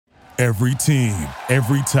Every team,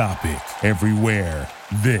 every topic, everywhere.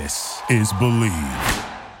 This is Believe.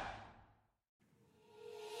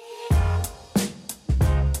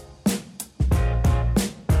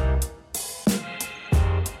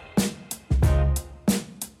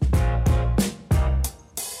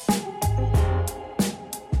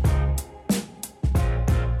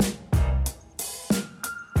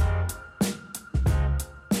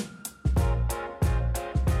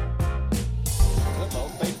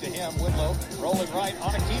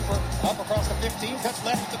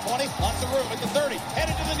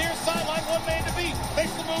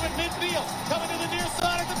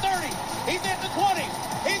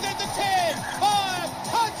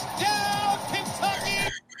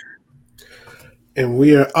 And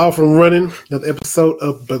we are off and running another episode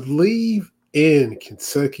of Believe in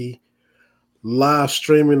Kentucky, live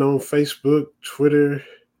streaming on Facebook, Twitter.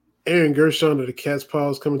 Aaron Gershon of the Cat's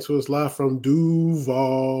Paws coming to us live from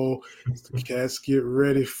Duuuval. The Cats get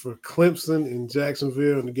ready for Clemson in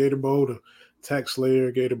Jacksonville in the Gator Bowl, the Tax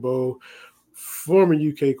Slayer Gator Bowl. Former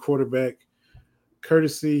UK quarterback,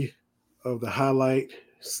 courtesy of the highlight,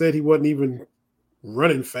 said he wasn't even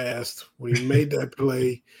running fast when he made that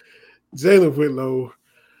play. Jalen Whitlow.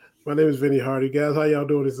 My name is Vinny Hardy. Guys, how y'all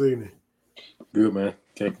doing this evening? Good, man.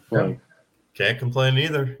 Can't complain. Can't complain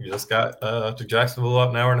either. You just got to Jacksonville about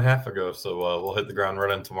an hour and a half ago, so we'll hit the ground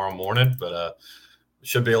running tomorrow morning. But it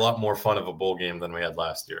should be a lot more fun of a bowl game than we had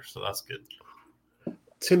last year, so that's good.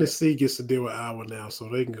 Tennessee gets to deal with Iowa now, so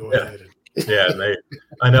they can go ahead. Yeah,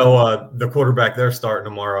 I know the quarterback they're starting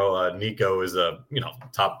tomorrow, Nico, is a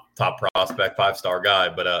top prospect, 5-star guy,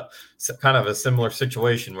 but kind of a similar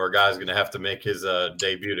situation where a guy's going to have to make his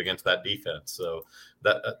debut against that defense. So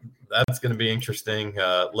that's going to be interesting.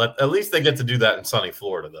 At least they get to do that in sunny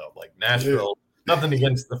Florida, though. Like Nashville, nothing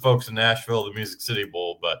against the folks in Nashville, the Music City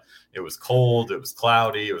Bowl, but it was cold, it was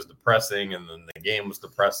cloudy, it was depressing, and then the game was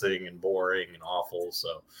depressing and boring and awful.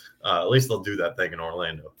 So at least they'll do that thing in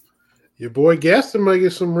Orlando. Your boy Gaston might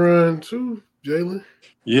get some run too, Jalen.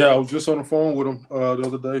 Yeah, I was just on the phone with him the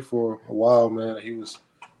other day for a while, man.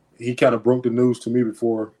 He kind of broke the news to me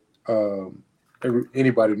before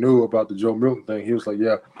anybody knew about the Joe Milton thing. He was like,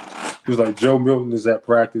 yeah. He was like, Joe Milton is at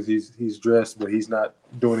practice. He's dressed, but he's not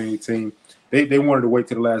doing anything. They wanted to wait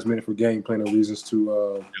to the last minute for game planning reasons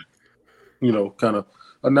to, kind of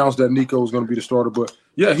announce that Nico was going to be the starter. But,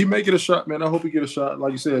 yeah, he may get a shot, man. I hope he get a shot.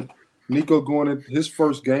 Like you said, Nico going in his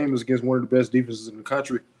first game is against one of the best defenses in the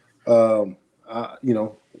country. That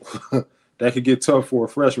could get tough for a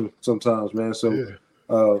freshman sometimes, man. So,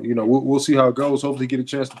 we'll see how it goes. Hopefully, get a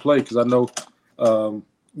chance to play because I know,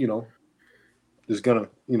 it's gonna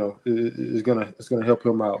help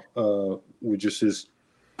him out with just his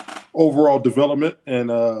overall development and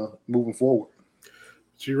moving forward.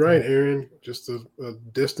 But you're right, Aaron. Just a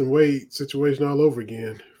Destin Wade situation all over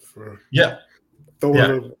again.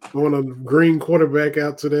 Throwing a green quarterback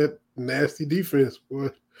out to that nasty defense, boy.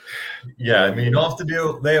 Yeah, I mean, off the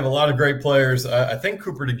deal, they have a lot of great players. I think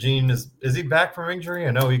Cooper DeJean is he back from injury?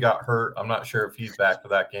 I know he got hurt. I'm not sure if he's back for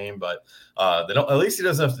that game, but at least he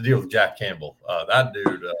doesn't have to deal with Jack Campbell. That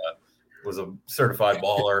dude was a certified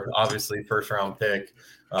baller, obviously first-round pick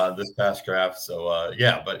this past draft. So,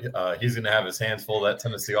 but he's going to have his hands full. That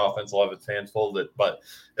Tennessee offense will have its hands full. But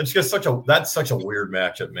it's just such a weird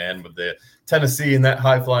matchup, man, with the Tennessee and that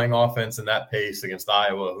high-flying offense and that pace against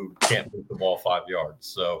Iowa, who can't move the ball 5 yards.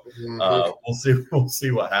 So we'll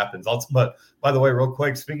see what happens. But by the way, real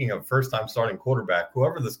quick, speaking of first-time starting quarterback,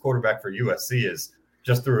 whoever this quarterback for USC is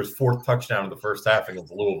just threw his 4th touchdown in the first half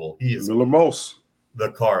against Louisville. He is Miller Mose. The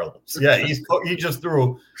Carlos. Yeah, he just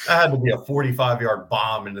threw – that had to be a 45-yard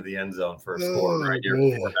bomb into the end zone for a score right here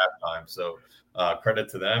before halftime. So credit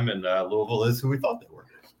to them, and Louisville is who we thought they were.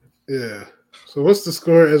 Yeah. So what's the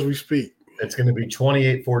score as we speak? It's going to be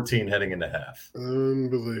 28-14 heading into half.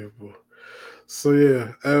 Unbelievable.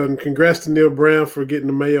 So, congrats to Neil Brown for getting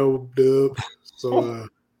the Mayo dub. So,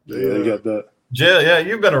 they got that. Jay, yeah,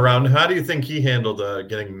 you've been around. How do you think he handled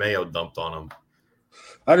getting Mayo dumped on him?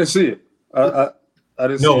 I didn't see it. I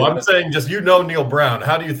didn't see it. I'm saying just Neil Brown.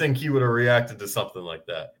 How do you think he would have reacted to something like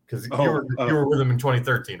that? Because you were with him in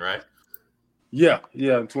 2013, right? Yeah,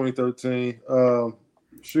 in 2013.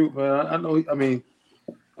 Shoot, man, I know. I mean,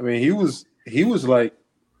 he was like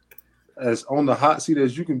as on the hot seat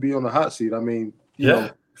as you can be on the hot seat. I mean, you know,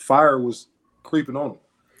 fire was creeping on him,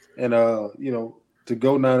 and to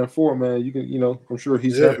go 9-4, man, you can, I'm sure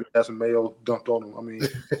he's happy to have some Mayo dumped on him. I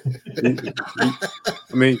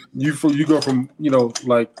mean, you go from,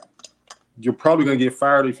 like you're probably gonna get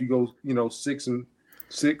fired if you go, 6-6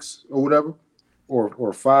 or whatever, or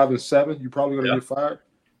 5-7. You're probably gonna get fired.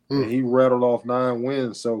 and he rattled off 9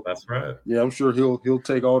 wins. So that's right. Yeah, I'm sure he'll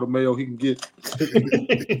take all the mail he can get.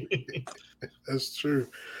 That's true.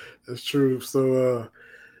 That's true. So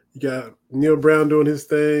you got Neil Brown doing his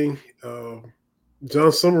thing.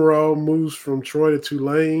 John Summerall moves from Troy to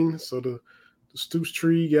Tulane. So the Stoops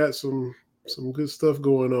tree got some good stuff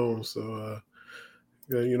going on. So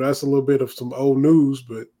that's a little bit of some old news,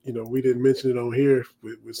 but we didn't mention it on here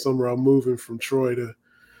with Summerall moving from Troy to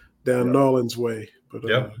down Nolan's way. But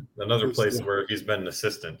another place where he's been an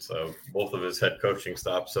assistant. So both of his head coaching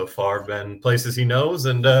stops so far have been places he knows,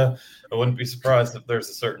 and I wouldn't be surprised if there's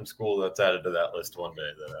a certain school that's added to that list one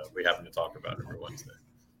day that we happen to talk about every Wednesday.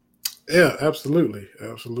 Yeah, absolutely.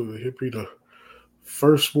 He'd be the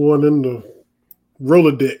first one in the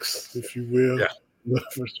Rolodex, if you will. Yeah.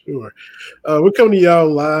 For sure. We're coming to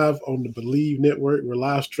y'all live on the Believe Network. We're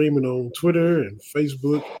live streaming on Twitter and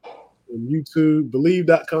Facebook and YouTube.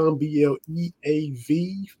 Believe.com,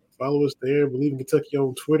 BLEAV. Follow us there. Believe in Kentucky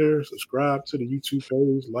on Twitter. Subscribe to the YouTube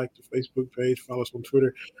page. Like the Facebook page. Follow us on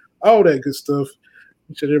Twitter. All that good stuff.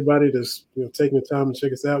 Appreciate everybody that's taking the time to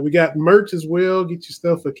check us out. We got merch as well. Get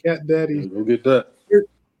yourself a Cat Daddy. Go get that.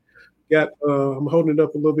 I'm holding it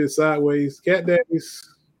up a little bit sideways. Cat Daddy's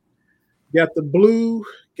got the blue,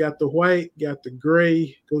 got the white, got the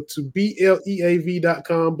gray. Go to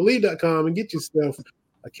BLEAV.com, Believe.com, and get yourself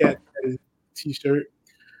a Cat Daddy t-shirt.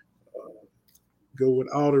 Go with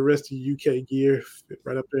all the rest of your UK gear. Fit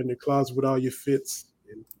right up there in the closet with all your fits.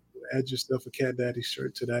 And add yourself a Cat Daddy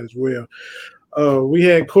shirt to that as well. We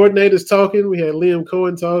had coordinators talking. We had Liam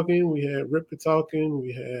Cohen talking. We had Ripper talking.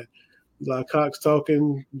 We had Eli Cox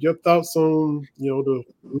talking. Your thoughts on, the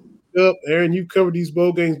up. Aaron, you've covered these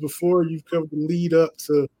bowl games before. You've covered the lead up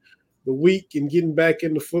to the week and getting back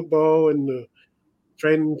into football and the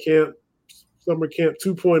training camp, summer camp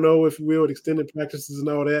 2.0, if you will, with extended practices and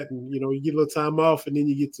all that. And, you get a little time off and then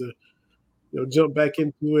you get to, jump back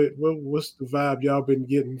into it. What's the vibe y'all been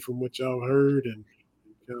getting from what y'all heard and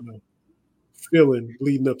kind of feeling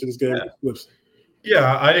leading up to this game?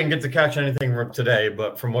 Yeah, I didn't get to catch anything from today,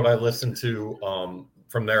 but from what I listened to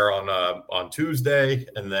from there on Tuesday,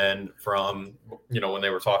 and then from when they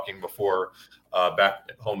were talking before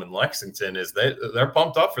back home in Lexington, is they're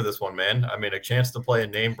pumped up for this one, man. I mean, a chance to play a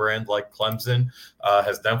name brand like Clemson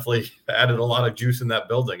has definitely added a lot of juice in that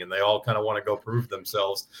building, and they all kind of want to go prove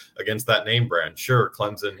themselves against that name brand. Sure,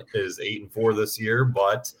 Clemson is 8-4 this year,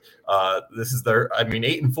 but this is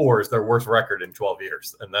 8-4 is their worst record in 12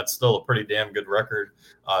 years, and that's still a pretty damn good record.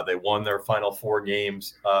 They won their final 4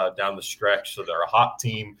 games down the stretch, so they're a hot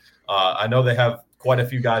team. I know they have quite a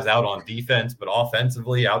few guys out on defense, but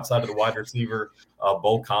offensively, outside of the wide receiver,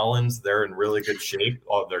 Bo Collins, they're in really good shape.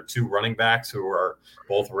 Their 2 running backs, who are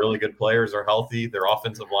both really good players, are healthy. Their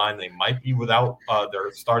offensive line, they might be without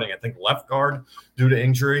their starting, I think, left guard due to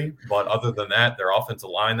injury. But other than that, their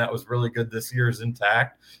offensive line that was really good this year is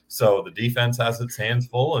intact. So the defense has its hands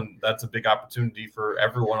full, and that's a big opportunity for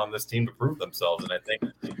everyone on this team to prove themselves. And I think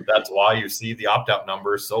that's why you see the opt-out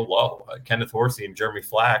numbers so low. Kenneth Horsey and Jeremy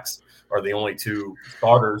Flax are the only 2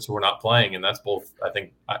 starters who are not playing, and that's both, I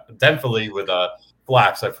think, definitely with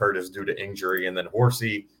Flax, I've heard, is due to injury, and then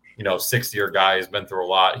Horsey, 6-year guy, has been through a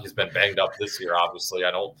lot. He's been banged up this year, obviously.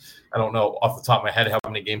 I don't know off the top of my head how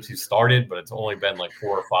many games he's started, but it's only been like 4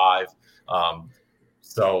 or 5.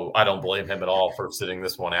 So I don't blame him at all for sitting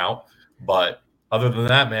this one out. But other than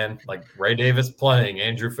that, man, like Ray Davis playing,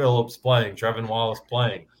 Andrew Phillips playing, Trevin Wallace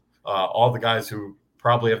playing, all the guys who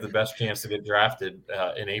probably have the best chance to get drafted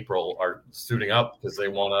in April are suiting up because they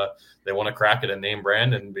want to crack at a name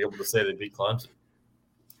brand and be able to say they beat Clemson.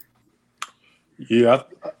 Yeah,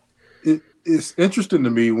 it's interesting to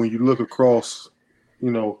me when you look across,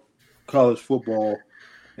 college football,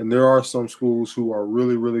 and there are some schools who are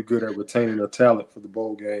really, really good at retaining their talent for the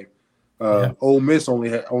bowl game. Ole Miss only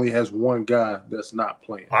has 1 guy that's not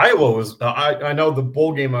playing. Iowa was I know the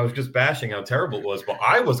bowl game I was just bashing how terrible it was, but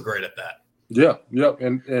I was great at that. Yeah,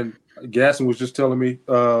 and Gasson was just telling me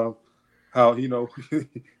how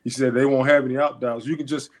he said they won't have any opt-outs. You can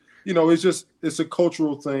just it's a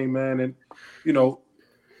cultural thing, man, and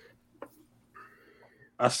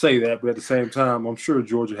I say that, but at the same time, I'm sure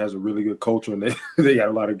Georgia has a really good culture, and they got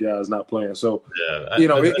a lot of guys not playing. So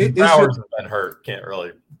Powers have been hurt, can't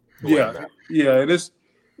really. Yeah, and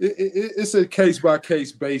it's a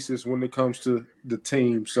case-by-case basis when it comes to the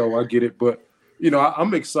team. So I get it, but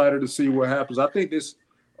I'm excited to see what happens. I think this,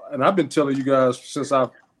 and I've been telling you guys since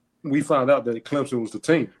we found out that Clemson was the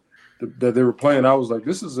team that they were playing. I was like,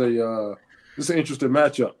 this is an interesting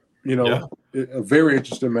matchup. A very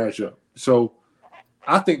interesting matchup. So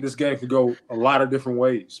I think this game could go a lot of different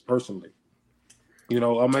ways, personally.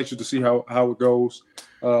 I'm anxious to see how it goes.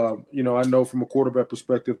 I know from a quarterback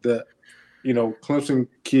perspective that, Clemson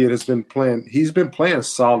kid has been playing. He's been playing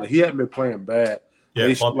solid. He hadn't been playing bad. Yeah,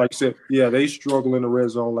 like I said, they struggle in the red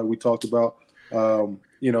zone, like we talked about.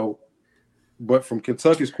 But from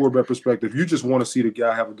Kentucky's quarterback perspective, you just want to see the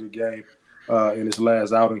guy have a good game in his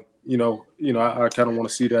last outing. I kind of want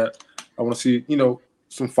to see that. I want to see,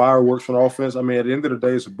 some fireworks from the offense. I mean, at the end of the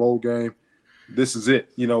day, it's a bowl game. This is it.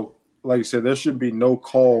 Like you said, there should be no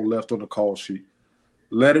call left on the call sheet.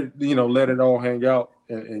 Let it all hang out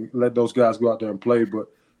and let those guys go out there and play. But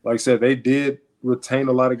like I said, they did retain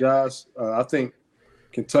a lot of guys. I think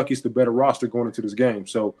Kentucky's the better roster going into this game.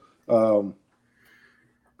 So, when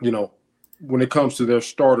it comes to their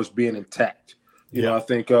starters being intact, I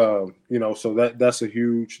think, so that's a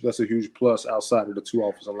huge plus outside of the two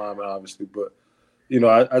offensive linemen, obviously. But,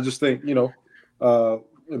 I just think,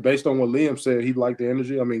 based on what Liam said, he liked the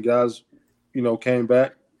energy. I mean, guys, came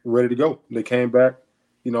back ready to go. They came back,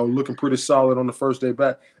 looking pretty solid on the first day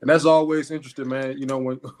back. And that's always interesting, man.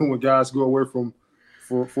 When guys go away for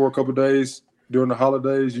a couple of days during the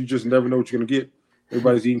holidays, you just never know what you're going to get.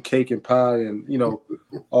 Everybody's eating cake and pie and,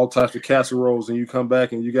 all types of casseroles, and you come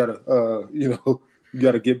back and you got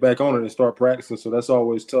to get back on it and start practicing. So that's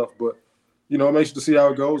always tough. But, I'm anxious to see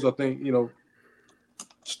how it goes. I think,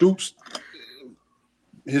 Stoops,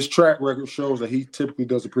 his track record shows that he typically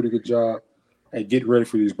does a pretty good job at getting ready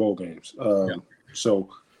for these bowl games. So,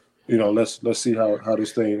 let's see how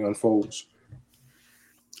this thing unfolds.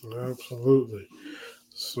 Absolutely.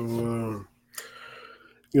 So,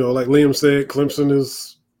 like Liam said, Clemson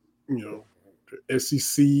is,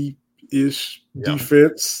 SEC-ish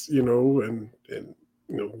defense, and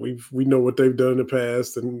we know what they've done in the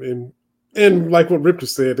past, and like what Ripter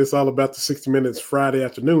said, it's all about the 60 Minutes Friday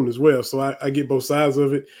afternoon as well. So I get both sides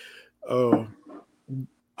of it.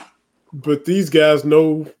 But these guys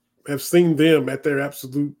have seen them at their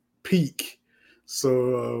absolute peak.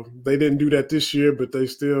 So they didn't do that this year, but they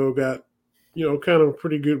still got, kind of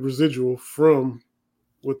pretty good residual from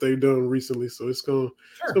what they've done recently. So it's gonna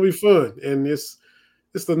be fun. And it's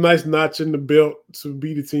a nice notch in the belt to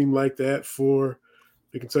beat a team like that for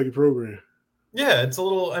the Kentucky program. Yeah, it's a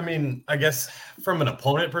little, I guess from an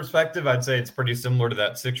opponent perspective, I'd say it's pretty similar to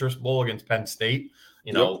that Citrus Bowl against Penn State.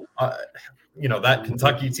 That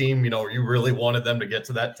Kentucky team, you really wanted them to get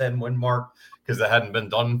to that 10-win mark because it hadn't been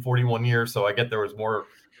done in 41 years. So I get there was more,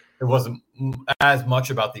 it wasn't as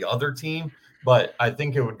much about the other team, but I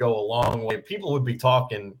think it would go a long way. People would be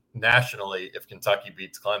talking nationally if Kentucky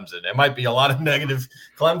beats Clemson. It might be a lot of negative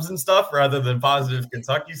Clemson stuff rather than positive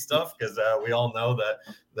Kentucky stuff because we all know that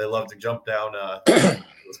they love to jump down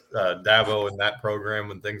Dabo in that program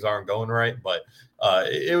when things aren't going right. But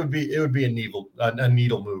it would be a needle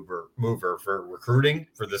mover for recruiting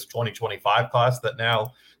for this 2025 class that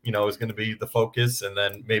now is going to be the focus, and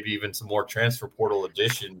then maybe even some more transfer portal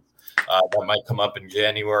additions that might come up in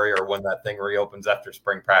January or when that thing reopens after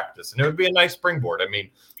spring practice. And it would be a nice springboard.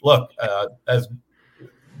 Look, as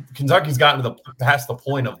Kentucky's gotten past the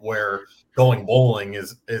point of where going bowling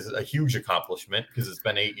is a huge accomplishment because it's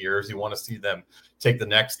been 8 years. You want to see them take the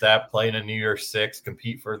next step, play in a New Year's Six,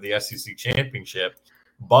 compete for the SEC championship.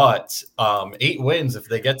 But 8 wins, if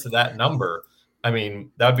they get to that number, that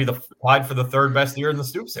would be tied for the third best year in the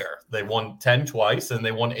Stoops era. They won 10 twice, and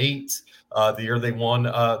they won 8 the year they won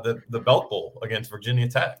the Belt Bowl against Virginia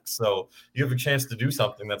Tech. So you have a chance to do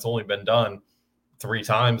something that's only been done 3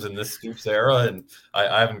 times in this Stoops era. And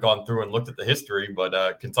I haven't gone through and looked at the history,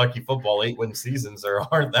 but Kentucky football 8-win seasons, there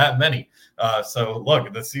aren't that many. So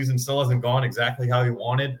look, the season still hasn't gone exactly how you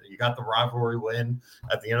wanted. You got the rivalry win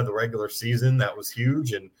at the end of the regular season. That was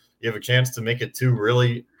huge. And you have a chance to make it 2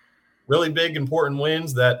 really, really big, important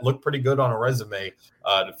wins that look pretty good on a resume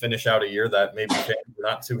to finish out a year that maybe fans are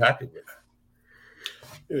not too happy with.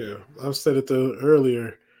 Yeah, I've said it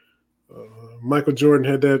earlier. Michael Jordan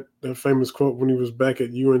had that famous quote when he was back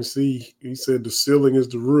at UNC. He said, "The ceiling is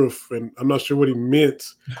the roof," and I'm not sure what he meant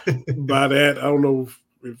by that. I don't know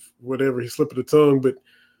if whatever he slipped of the tongue, but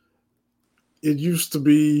it used to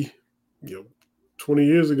be, 20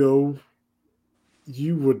 years ago,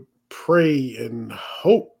 you would pray and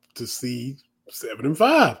hope to see 7 and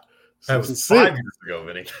 5. That was 5 years ago,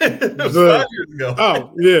 Vinny. That was 5 years ago.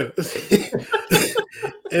 Oh, yeah.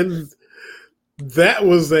 And that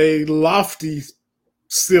was a lofty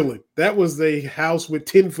ceiling. That was a house with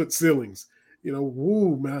 10-foot ceilings.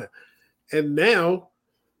 Woo, man. And now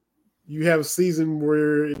you have a season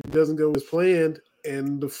where it doesn't go as planned,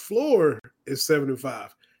 and the floor is 7 and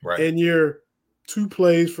 5. Right. And you're 2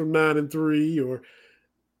 plays from 9 and 3, or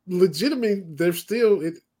legitimately, they're still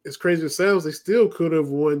as crazy as it sounds, they still could have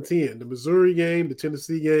won 10. The Missouri game, the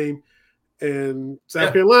Tennessee game, and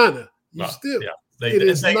South Carolina. They it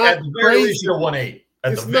is at not the very crazy. least should have won 8.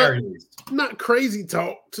 At It's the very least. Not crazy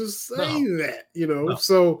talk to say that, No.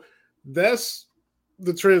 So that's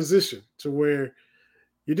the transition to where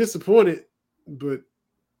you're disappointed, but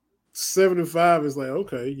 7-5 is like,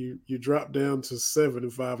 okay, you drop down to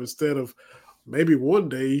 7-5 instead of maybe one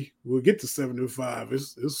day we'll get to 7-5.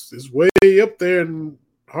 It's way up there and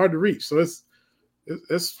hard to reach. So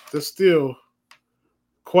that's still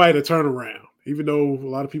quite a turnaround, even though a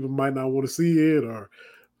lot of people might not want to see it or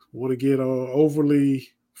want to get overly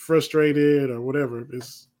frustrated or whatever.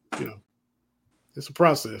 It's it's a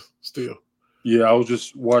process still. Yeah, I was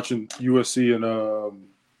just watching USC and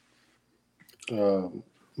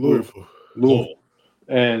Louisville,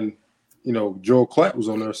 and Joel Klatt was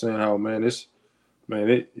on there saying how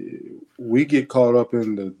we get caught up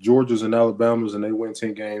in the Georgias and Alabamas and they win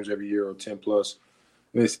 10 games every year or 10 plus,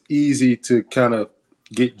 and it's easy to kind of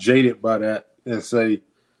get jaded by that and say,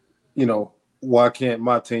 why can't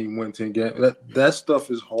my team win 10 games? That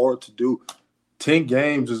stuff is hard to do. 10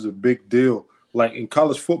 games is a big deal. Like in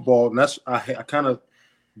college football, and that's I kind of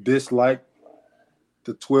dislike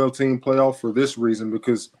the 12-team playoff for this reason,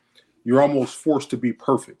 because you're almost forced to be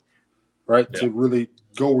perfect, right? Yeah. To really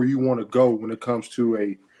go where you want to go when it comes to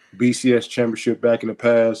a BCS championship back in the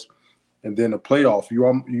past, and then a playoff.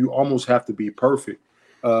 You almost have to be perfect,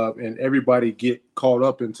 and everybody get caught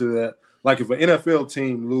up into that. Like if an NFL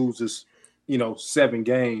team loses, 7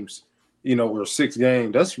 games, or 6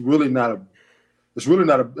 games, that's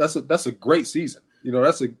a great season.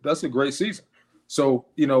 That's a great season. So,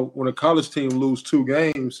 when a college team lose 2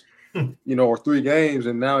 games, or 3 games,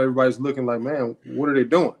 and now everybody's looking like, man, what are they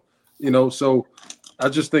doing? So I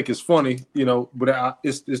just think it's funny, but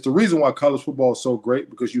it's the reason why college football is so great,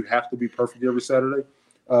 because you have to be perfect every Saturday.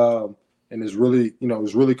 And it's really,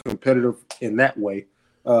 it's really competitive in that way.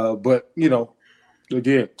 But,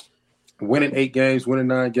 again, winning 8 games, winning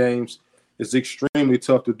 9 games is extremely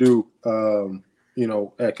tough to do,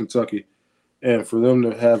 at Kentucky. And for them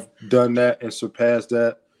to have done that and surpassed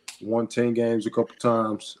that, won 10 games a couple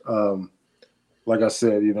times, like I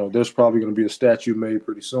said, there's probably going to be a statue made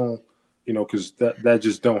pretty soon, because that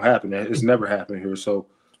just don't happen. It's never happened here. So,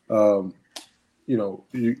 I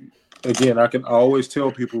always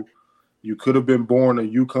tell people, you could have been born a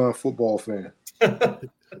UConn football fan.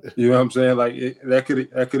 You know what I'm saying? Like that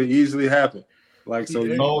could have easily happened. Like, so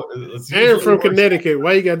Aaron from Connecticut.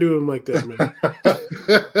 Why you gotta do him like that, man?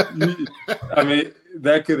 I mean,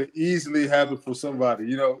 that could have easily happened for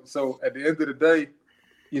somebody, So at the end of the day,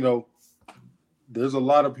 there's a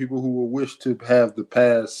lot of people who will wish to have the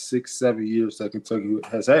past 6-7 years that Kentucky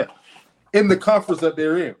has had in the conference that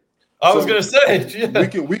they're in. I was gonna say,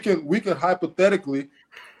 yeah. we can hypothetically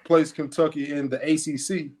place Kentucky in the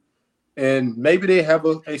ACC, and maybe they have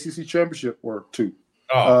a ACC championship or 2.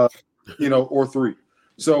 Or 3.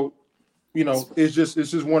 So, it's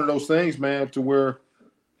just one of those things, man, to where,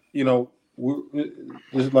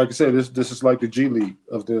 like I said, this is like the G League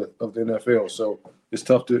of the NFL. So it's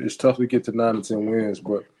tough to get to 9 and 10 wins,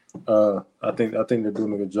 but I think they're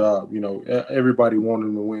doing a good job. Everybody wanted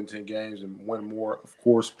them to win 10 games and win more, of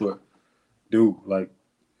course, but dude, like,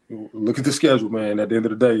 look at the schedule, man. At the end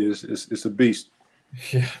of the day, it's a beast.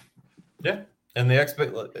 Yeah. And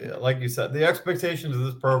like you said, the expectations of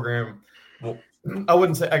this program, well, I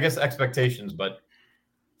wouldn't say, I guess expectations, but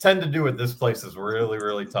tend to do at this place is really,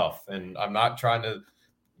 really tough. And I'm not trying to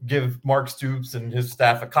give Mark Stoops and his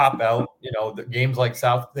staff a cop-out. The games like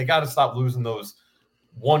South, they got to stop losing those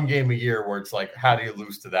one game a year where it's like, how do you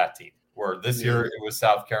lose to that team? Where this year it was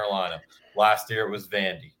South Carolina. Last year it was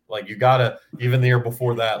Vandy. Like, you got to, even the year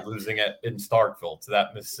before that, losing it in Starkville to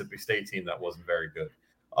that Mississippi State team that wasn't very good.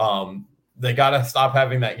 They got to stop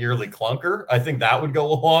having that yearly clunker. I think that would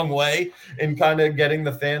go a long way in kind of getting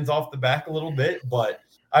the fans off the back a little bit. But,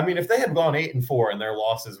 I mean, if they had gone 8-4 and their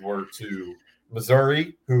losses were to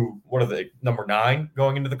Missouri, who, what are they, number 9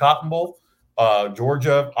 going into the Cotton Bowl,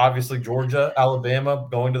 Georgia, Alabama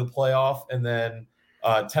going to the playoff, and then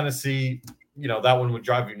Tennessee, that one would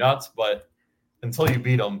drive you nuts. But until you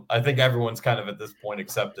beat them, I think everyone's kind of at this point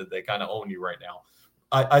accepted they kind of own you right now.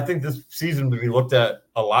 I think this season would be looked at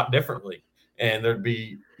a lot differently, and there'd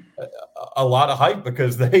be a lot of hype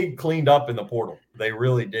because they cleaned up in the portal. They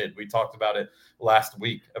really did. We talked about it last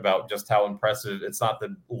week about just how impressive. It's not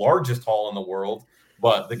the largest haul in the world,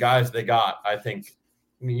 but the guys they got, I think,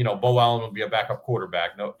 Bo Allen will be a backup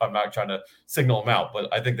quarterback. No, I'm not trying to signal him out,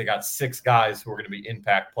 but I think they got 6 guys who are going to be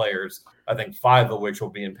impact players. I think 5 of which will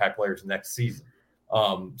be impact players next season.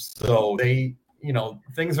 So they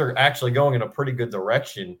things are actually going in a pretty good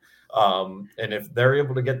direction. And if they're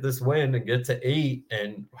able to get this win and get to 8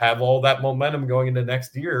 and have all that momentum going into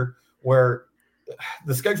next year, where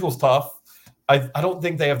the schedule's tough, I don't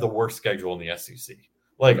think they have the worst schedule in the SEC.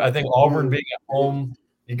 Like, I think Auburn being at home,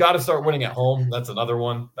 you got to start winning at home. That's another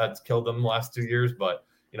one that's killed them the last 2 years. But,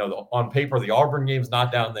 on paper, the Auburn game's not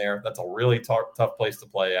down there. That's a really tough place to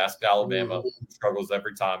play. Ask Alabama, who struggles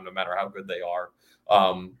every time, no matter how good they are.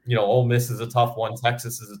 Ole Miss is a tough one.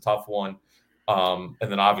 Texas is a tough one. And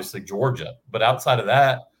then obviously Georgia. But outside of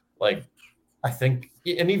that, like, I think,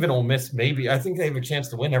 and even Ole Miss, maybe, I think they have a chance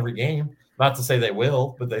to win every game. Not to say they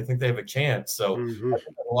will, but they think they have a chance. So I think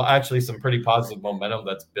actually some pretty positive momentum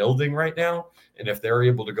that's building right now. And if they're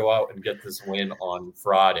able to go out and get this win on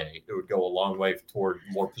Friday, it would go a long way toward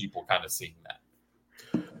more people kind of seeing that.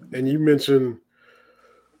 And you mentioned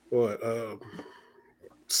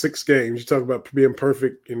 6 games. You talk about being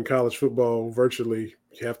perfect in college football virtually.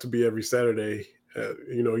 You have to be every Saturday.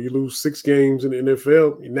 You lose 6 games in the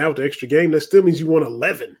NFL. Now with the extra game, that still means you won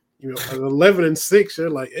 11. 11-6.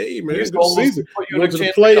 They're like, hey, man, it's a good season. You go to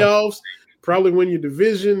the playoffs, probably win your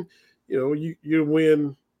division. You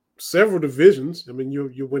win several divisions. I mean,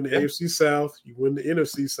 you win the AFC South. You win the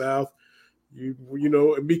NFC South. You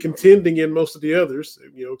be contending in most of the others,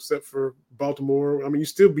 except for Baltimore. I mean,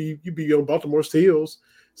 you be on Baltimore's heels.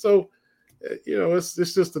 So, it's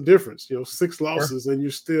just the difference. 6 losses and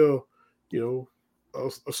you're still,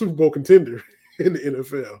 a Super Bowl contender in the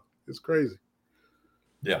NFL. It's crazy.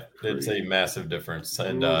 Yeah, it's a massive difference.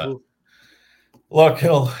 And look,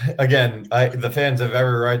 the fans have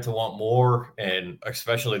every right to want more, and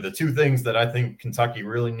especially the 2 things that I think Kentucky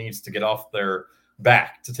really needs to get off their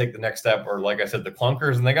back to take the next step are, like I said, the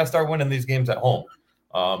clunkers, and they got to start winning these games at home.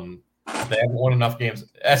 They haven't won enough games,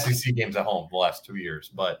 SEC games at home the last 2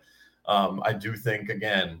 years, but I do think,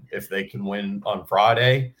 again, if they can win on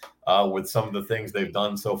Friday with some of the things they've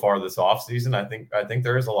done so far this offseason, I think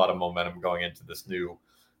there is a lot of momentum going into this new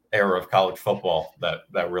era of college football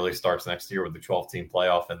that really starts next year with the 12-team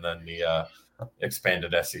playoff and then the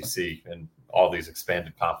expanded SEC and all these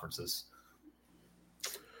expanded conferences.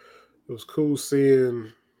 It was cool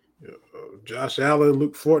seeing Josh Allen,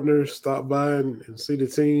 Luke Fortner stop by and see the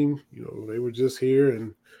team. They were just here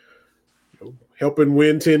and helping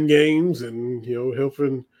win 10 games and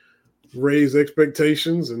helping raise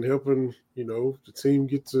expectations and helping the team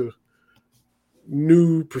get to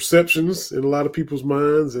new perceptions in a lot of people's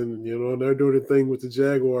minds. And they're doing the thing with the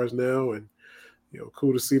Jaguars now, and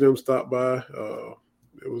cool to see them stop by.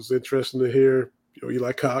 It was interesting to hear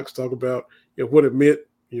Eli Cox talk about what it meant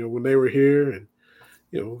when they were here, and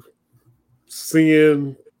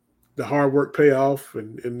seeing the hard work pay off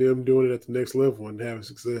and them doing it at the next level and having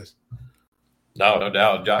success. No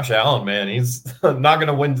doubt. Josh Allen, man, he's not going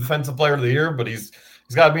to win Defensive Player of the Year, but he's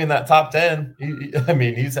got to be in that top 10.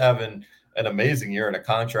 He's having an amazing year and a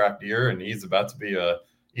contract year, and he's about to be a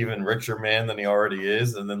even richer man than he already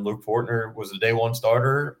is. And then Luke Fortner was a day 1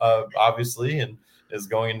 starter, obviously, and is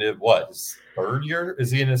going into his 3rd year? Is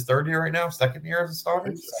he in his 3rd year right now? 2nd year as a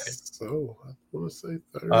starter? So I want to say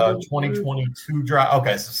 3rd. 2022 draft.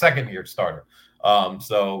 Okay, so 2nd year starter.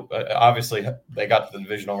 Obviously they got to the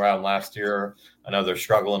divisional round last year. I know they're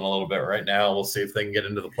struggling a little bit right now. We'll see if they can get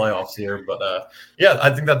into the playoffs here. But I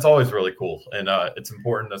think that's always really cool. And it's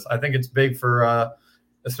important. I think it's big for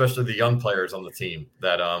especially the young players on the team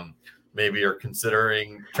that maybe are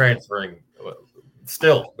considering transferring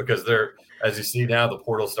still, because they're, as you see now, the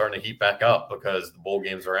portal's starting to heat back up because the bowl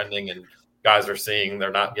games are ending and guys are seeing they're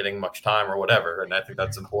not getting much time or whatever. And I think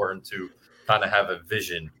that's important to kind of have a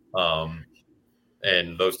vision.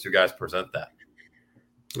 And those 2 guys present that.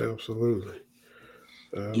 Absolutely.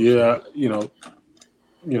 Yeah,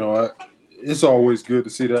 it's always good to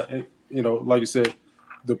see that. Like you said,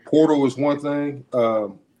 the portal is one thing,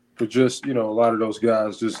 but just a lot of those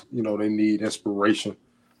guys just they need inspiration.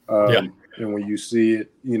 And when you see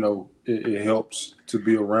it, it helps to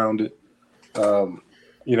be around it.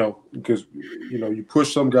 Because you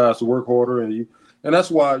push some guys to work harder, and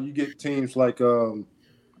that's why you get teams like.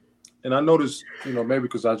 And I noticed, maybe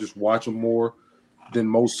because I just watch them more than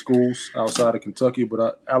most schools outside of Kentucky,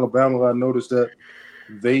 but Alabama, I noticed that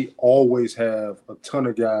they always have a ton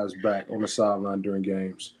of guys back on the sideline during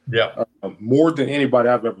games. Yeah. More than anybody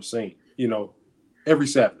I've ever seen, every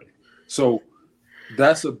Saturday. So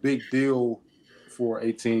that's a big deal for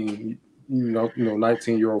a team,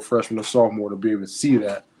 19-year-old freshman or sophomore to be able to see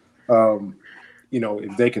that.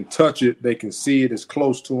 If they can touch it, they can see it, it's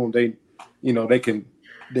close to them.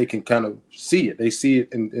 They can kind of see it. They see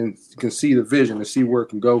it and can see the vision and see where it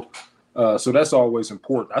can go. So that's always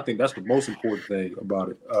important. I think that's the most important thing about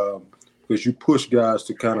it. because you push guys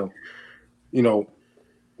to kind of,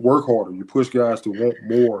 work harder. You push guys to want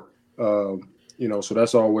more. So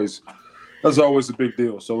that's always a big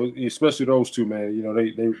deal. So especially those two, man.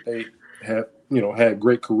 They have had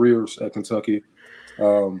great careers at Kentucky.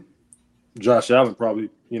 Josh Allen probably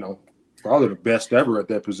the best ever at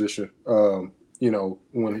that position. When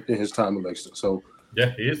in his time in Lexington. So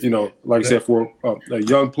yeah, he is. Like I said, for a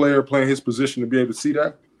young player playing his position to be able to see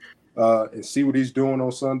that and see what he's doing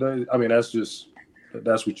on Sunday. I mean, that's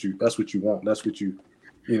what you want. That's what you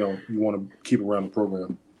want to keep around the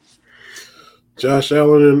program. Josh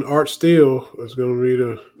Allen and Art Steele is going to be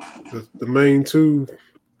the main two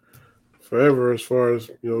forever as far as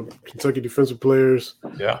Kentucky defensive players.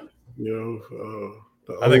 Yeah,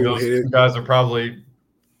 I think those two guys are probably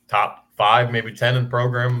top 5, maybe 10 in the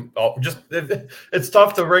program. It's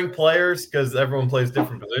tough to rank players because everyone plays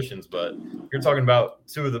different positions, but you're talking about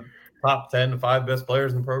 2 of the top 10 to 5 best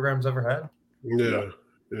players in the program's ever had. Yeah,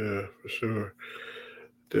 for sure.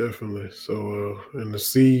 Definitely. So, and to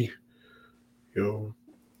see,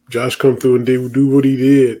 Josh come through and do what he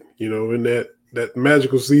did, in that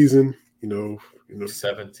magical season,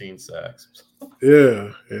 17 sacks.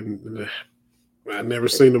 Yeah, and I never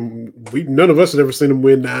seen him. None of us had ever seen him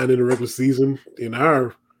win 9 in a regular season in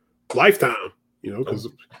our lifetime. Because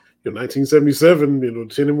 1977,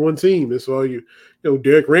 10-1 team. That's all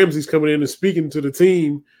Derek Ramsey's coming in and speaking to the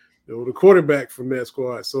team, the quarterback from that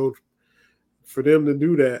squad. So for them to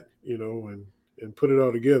do that, and put it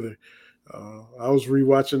all together, I was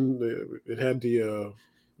rewatching. It had the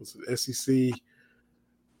SEC.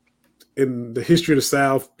 In the history of the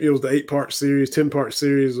South, it was the 8-part series, 10-part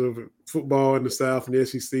series of football in the South and the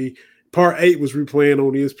SEC. Part 8 was replaying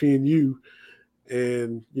on ESPNU,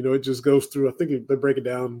 and it just goes through. I think they break it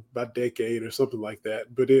down by decade or something like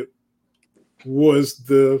that. But it was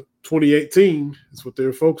the 2018 is what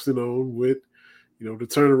they're focusing on with, the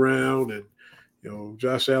turnaround and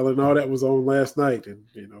Josh Allen, all that was on last night, and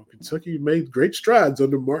Kentucky made great strides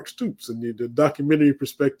under Mark Stoops and the documentary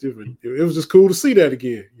perspective, and it was just cool to see that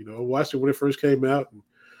again. I watched it when it first came out, and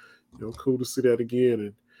cool to see that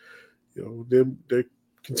again, and they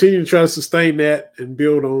continue to try to sustain that and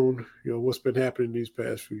build on what's been happening these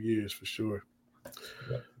past few years for sure.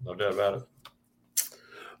 Yeah, no doubt about it.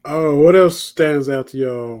 Oh, what else stands out to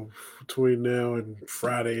y'all between now and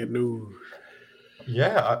Friday at noon?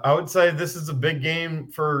 Yeah, I would say this is a big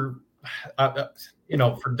game for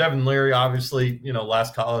Devin Leary, obviously,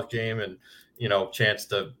 last college game and, chance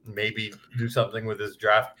to maybe do something with his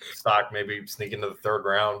draft stock, maybe sneak into the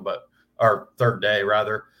third day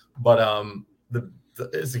rather. But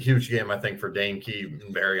it's a huge game, I think, for Dane Key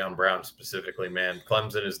and Barryon Brown specifically, man.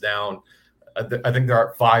 Clemson is down. I think they're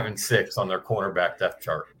at 5 and 6 on their cornerback depth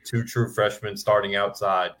chart. 2 true freshmen starting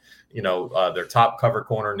outside. Their top cover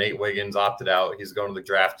corner, Nate Wiggins, opted out. He's going to the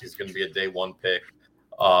draft. He's going to be a day 1 pick.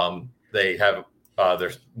 They have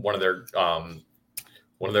there's one of their I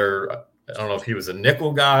don't know if he was a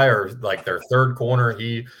nickel guy or like their third corner.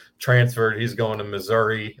 He transferred. He's going to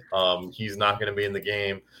Missouri. He's not going to be in the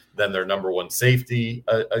game. Then their number 1 safety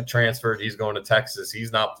transferred. He's going to Texas.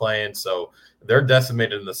 He's not playing. So they're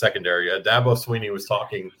decimated in the secondary. Dabo Swinney was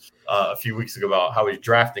talking a few weeks ago about how he's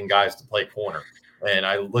drafting guys to play corner. And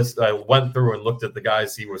I went through and looked at the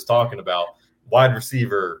guys he was talking about: wide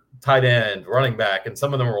receiver, tight end, running back, and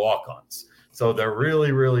some of them are walk-ons. So they're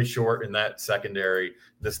really, really short in that secondary.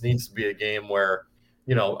 This needs to be a game where,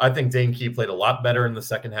 I think Dane Key played a lot better in the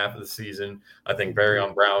second half of the season. I think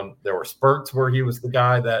Barryon Brown, there were spurts where he was the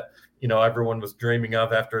guy that, everyone was dreaming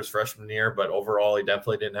of after his freshman year, but overall he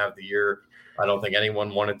definitely didn't have the year I don't think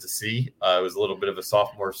anyone wanted to see. It was a little bit of a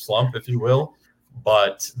sophomore slump, if you will.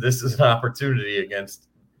 But this is an opportunity against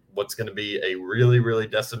what's going to be a really, really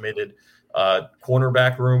decimated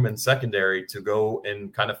cornerback room and secondary to go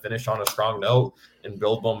and kind of finish on a strong note and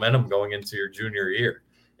build momentum going into your junior year.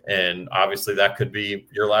 And obviously that could be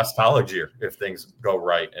your last college year if things go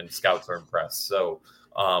right and scouts are impressed. So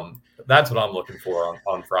that's what I'm looking for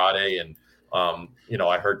on Friday. And,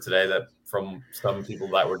 I heard today that from some people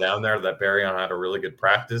that were down there that Barryon had a really good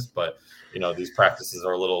practice, but, these practices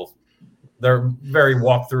are they're very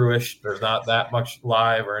walkthrough-ish. There's not that much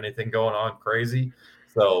live or anything going on crazy.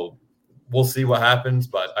 So we'll see what happens.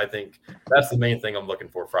 But I think that's the main thing I'm looking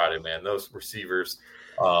for Friday, man. Those receivers,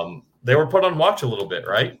 they were put on watch a little bit,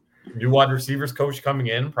 right? New wide receivers coach coming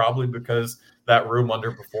in, probably because that room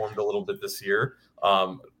underperformed a little bit this year.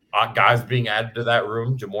 Guys being added to that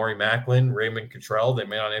room, Jamori Macklin, Raymond Cottrell, they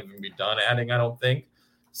may not even be done adding, I don't think.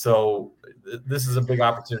 So this is a big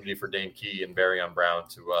opportunity for Dane Key and Barryon Brown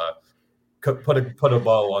to put a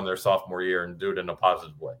bow on their sophomore year and do it in a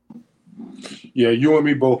positive way. Yeah, you and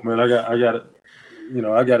me both, man. I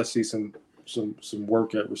got to see some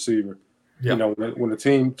work at receiver. Yeah. You know, when the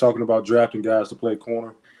team talking about drafting guys to play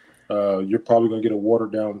corner, you're probably going to get a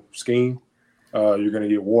watered down scheme. You're going to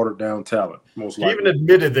get watered down talent, most likely. He even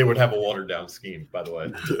admitted they would have a watered down scheme, by the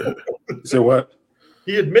way. So what?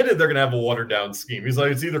 He admitted they're going to have a watered down scheme. He's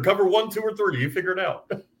like, it's either cover 1, 2, or 3. You figure it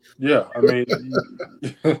out. Yeah, I mean,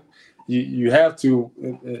 you have to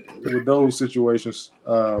with those situations.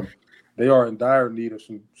 They are in dire need of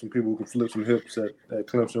some people who can flip some hips at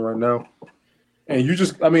Clemson right now. And you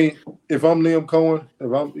just, I mean, if I'm Liam Cohen,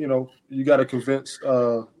 if I'm, you got to convince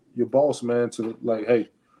your boss, man, to like, hey,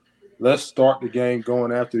 let's start the game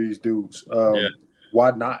going after these dudes. Why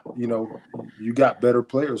not? You got better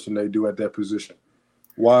players than they do at that position.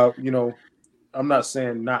 Why, I'm not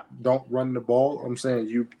saying don't run the ball. I'm saying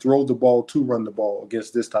you throw the ball to run the ball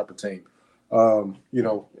against this type of team. In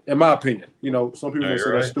my opinion, some people may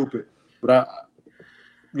say that's stupid, but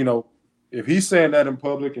if he's saying that in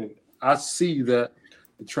public and I see that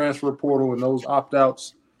the transfer portal and those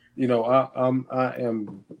opt-outs, you got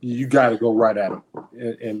to go right at him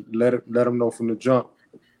and let him know from the jump.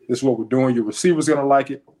 This is what we're doing. Your receiver's going to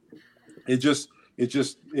like it.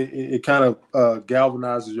 It kind of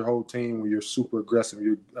galvanizes your whole team when you're super aggressive.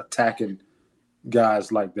 You're attacking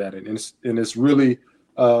guys like that, and it's really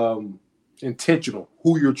intentional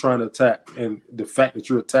who you're trying to attack, and the fact that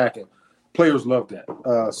you're attacking. Players love that.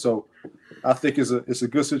 So I think it's a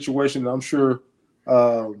good situation. I'm sure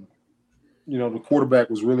the quarterback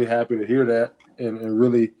was really happy to hear that, and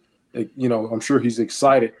really, I'm sure he's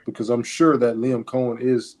excited because I'm sure that Liam Cohen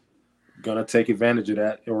is going to take advantage of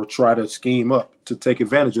that or try to scheme up to take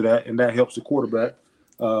advantage of that, and that helps the quarterback.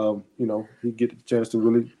 He get the chance to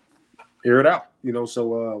really air it out,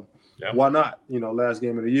 so why not? Last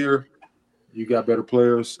game of the year, you got better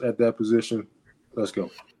players at that position. Let's go.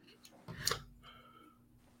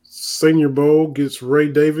 Senior Bowl gets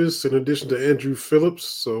Ray Davis in addition to Andrew Phillips,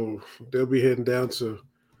 so they'll be heading down to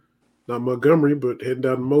not Montgomery, but heading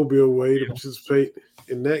down to Mobile way to participate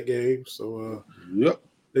in that game. So, yep.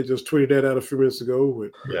 They just tweeted that out a few minutes ago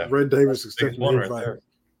with Ray Davis accepting the invite.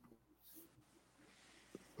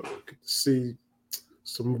 See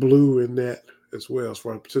some blue in that as well as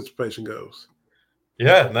far as participation goes.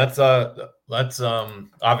 Yeah, and that's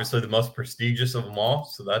obviously the most prestigious of them all.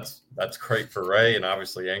 So that's great for Ray and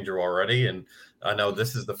obviously Andrew already. And I know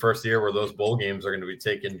this is the first year where those bowl games are going to be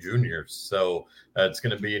taking juniors. So it's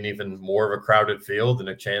going to be an even more of a crowded field and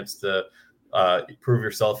a chance to prove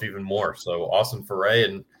yourself even more. So awesome for Ray.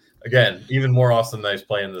 And again, even more awesome that he's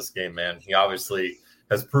playing this game, man. He obviously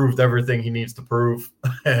has proved everything he needs to prove.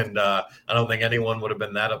 And I don't think anyone would have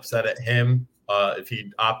been that upset at him if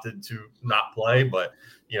he opted to not play. But,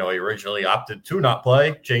 he originally opted to not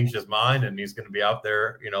play, changed his mind, and he's going to be out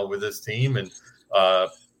there, with his team. And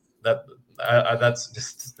that's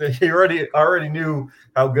just – he already knew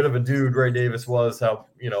how good of a dude Ray Davis was, how,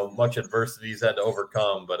 much adversity he's had to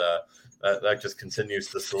overcome. But that just continues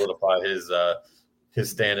to solidify his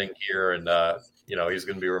standing here, and he's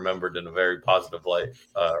going to be remembered in a very positive light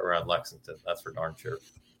around Lexington. That's for darn sure.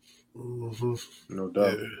 Mm-hmm. No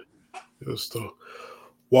doubt. Yeah. Just a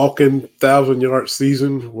walking 1,000-yard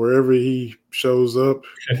season wherever he shows up.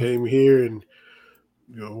 Came here and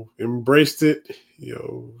embraced it.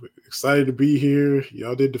 Excited to be here.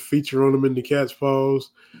 Y'all did the feature on him in the Cat's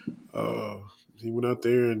Paws. He went out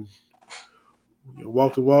there and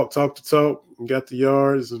walked the walk, talked the talk, and got the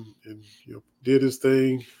yards, and did his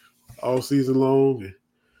thing all season long. And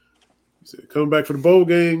he said, coming back for the bowl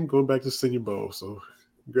game, going back to the Senior Bowl. So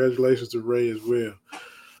congratulations to Ray as well.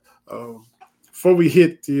 Before we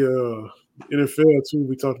hit the NFL, too,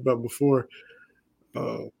 we talked about before,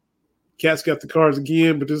 Cats got the Cards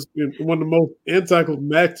again, but this has been one of the most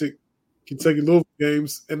anticlimactic Kentucky Louisville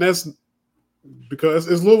games, and that's because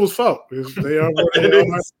it's Louisville's fault. They are where they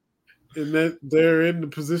are, and that they're in the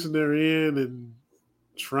position they're in and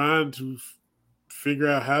trying to figure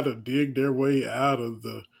out how to dig their way out of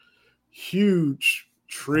the huge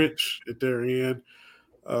trench that they're in.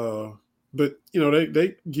 But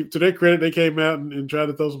they give to their credit, they came out and tried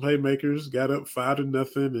to throw some haymakers, got up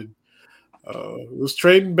 5-0, and was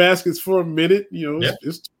trading baskets for a minute.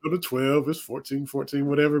 It's 12, it's 14-14,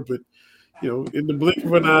 whatever. But in the blink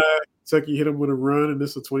of an eye, Kentucky hit them with a run, and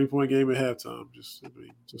it's a 20-point game at halftime. Just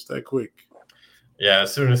that quick. Yeah,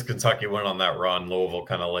 as soon as Kentucky went on that run, Louisville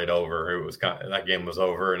kind of laid over. That game was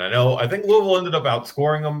over, and I think Louisville ended up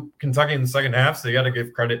outscoring them Kentucky in the second half. So you got to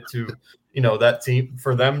give credit to that team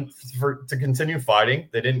for them to continue fighting.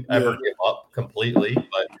 They didn't ever give up completely,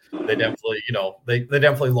 but they definitely they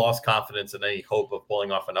definitely lost confidence in any hope of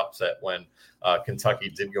pulling off an upset when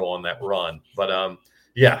Kentucky did go on that run. But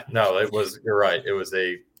you're right. It was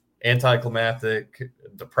a anticlimactic,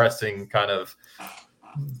 depressing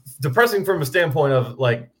from a standpoint of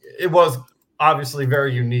like it was obviously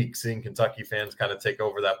very unique seeing Kentucky fans kind of take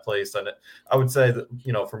over that place. And I would say that,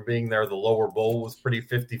 from being there, the lower bowl was pretty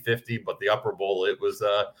 50-50, but the upper bowl, it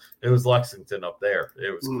was Lexington up there.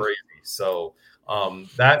 It was crazy. So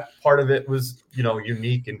that part of it was,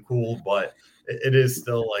 unique and cool, but it is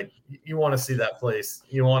still like you want to see that place.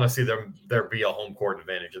 You want to see there be a home court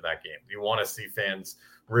advantage in that game. You want to see fans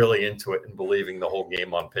really into it and believing the whole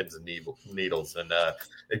game on pins and needles. And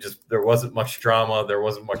there wasn't much drama. There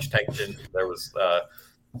wasn't much tension. There was,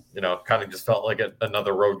 kind of just felt like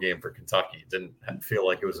another road game for Kentucky. It didn't feel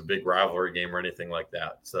like it was a big rivalry game or anything like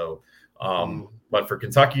that. So, but for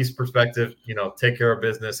Kentucky's perspective, take care of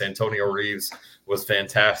business. Antonio Reeves was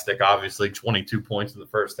fantastic. Obviously 22 points in the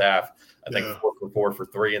first half. I think 4 for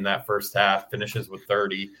 3 in that first half, finishes with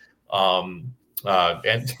 30.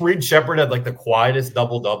 And Reed Shepherd had like the quietest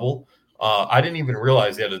double-double. I didn't even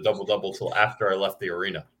realize he had a double-double till after I left the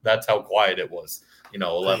arena. That's how quiet it was.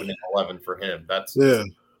 11 and 11 for him. That's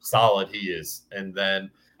solid he is. And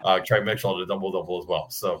then Trey Mitchell had a double-double as well.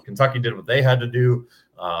 So Kentucky did what they had to do.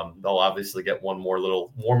 They'll obviously get one more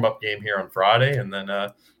little warm-up game here on Friday, and then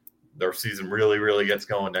their season really, really gets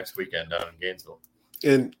going next weekend down in Gainesville.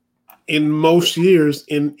 And in most years,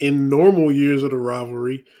 in normal years of the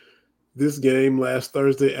rivalry, this game last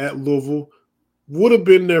Thursday at Louisville would have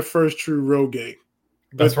been their first true road game.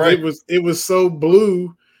 That's right. It was so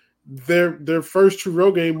blue. Their first true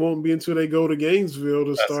road game won't be until they go to Gainesville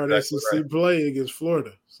to start SEC play against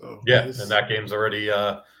Florida. So and that game's already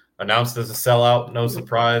announced as a sellout. No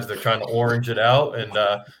surprise. They're trying to orange it out, and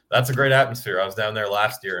that's a great atmosphere. I was down there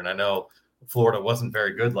last year, and I know Florida wasn't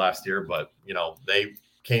very good last year, but they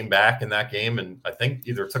came back in that game and I think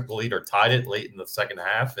either took the lead or tied it late in the second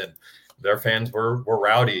half, and their fans were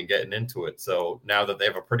rowdy and getting into it. So now that they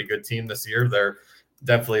have a pretty good team this year, they're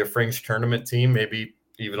definitely a fringe tournament team, maybe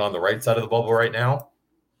even on the right side of the bubble right now.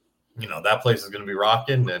 That place is going to be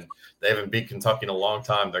rocking, and they haven't beat Kentucky in a long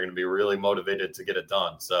time. They're going to be really motivated to get it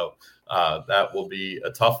done. So that will be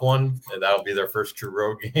a tough one, and that'll be their first true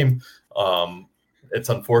road game. It's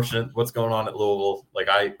unfortunate what's going on at Louisville. Like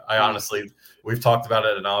I honestly, we've talked about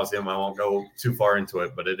it ad nauseum. I won't go too far into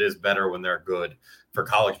it, but it is better when they're good for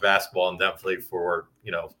college basketball and definitely for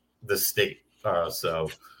the state. So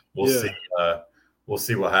we'll see. We'll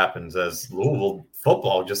see what happens as Louisville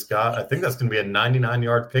football just got. I think that's going to be a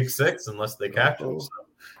 99-yard pick six unless they catch him. So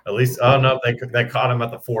at least I don't know if they caught him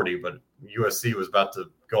at the 40, but USC was about to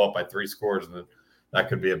go up by 3 scores, and that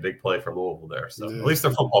could be a big play for Louisville there. So at least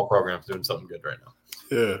their football program's doing something good right now.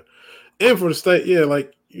 Yeah, and for the state,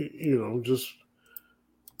 like just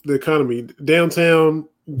the economy downtown,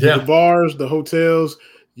 the bars, the hotels.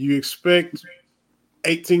 You expect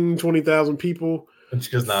 20,000 people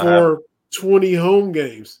for 20 home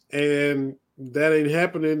games, and that ain't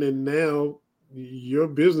happening. And now your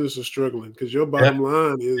business is struggling because your bottom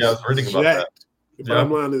line is jacked. Your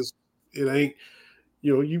bottom line is it ain't.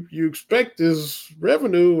 You expect this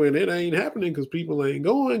revenue, and it ain't happening because people ain't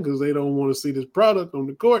going because they don't want to see this product on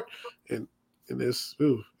the court, and it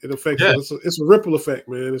affects. It's a ripple effect,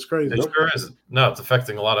 man. It's crazy. It sure is. No, it's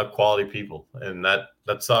affecting a lot of quality people, and that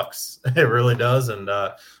sucks. It really does. And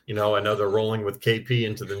I know they're rolling with KP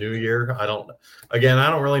into the new year. I don't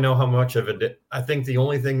really know how much of it. I think the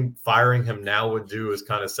only thing firing him now would do is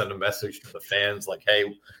kind of send a message to the fans, like,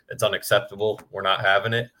 "Hey, it's unacceptable. We're not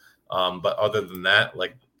having it." But other than that,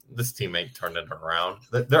 like this team ain't turning it around.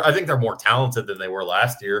 I think they're more talented than they were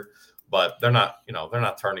last year, but they're not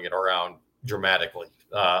turning it around dramatically.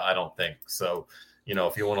 I don't think so.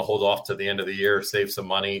 If you want to hold off to the end of the year, save some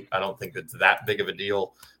money, I don't think it's that big of a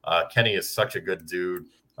deal. Kenny is such a good dude.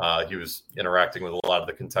 He was interacting with a lot of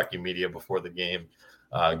the Kentucky media before the game,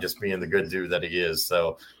 just being the good dude that he is.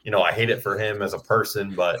 So, I hate it for him as a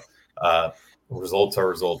person, but results are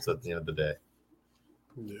results at the end of the day.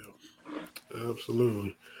 Yeah.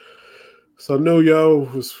 Absolutely. So I know y'all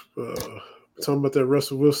was talking about that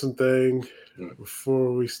Russell Wilson thing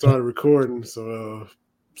before we started recording. So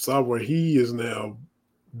saw where he is now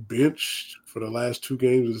benched for the last 2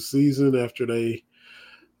 games of the season after they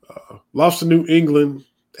lost to New England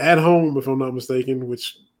at home, if I'm not mistaken,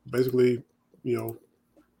 which basically,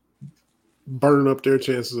 burning up their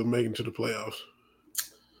chances of making to the playoffs.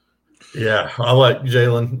 Yeah, I'll let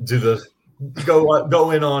Jalen do the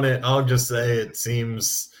go in on it. I'll just say it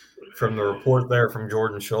seems from the report there from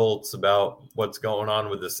Jordan Schultz about what's going on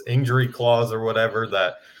with this injury clause or whatever,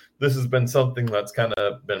 that this has been something that's kind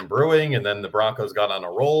of been brewing, and then the Broncos got on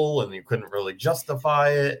a roll and you couldn't really justify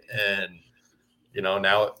it. And,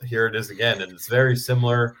 now here it is again. And it's very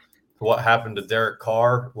similar to what happened to Derek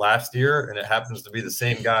Carr last year. And it happens to be the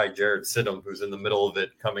same guy, Jarrett Stidham, who's in the middle of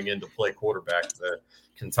it coming in to play quarterback, the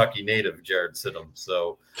Kentucky native Jarrett Stidham.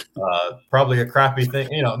 So probably a crappy thing,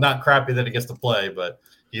 not crappy that he gets to play, but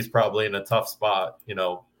he's probably in a tough spot,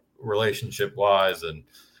 relationship wise. And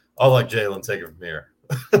I'll let Jalen take it from here.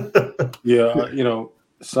 Yeah,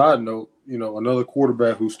 side note, another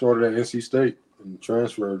quarterback who started at NC State and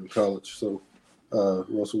transferred in college. So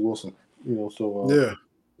Russell Wilson, yeah,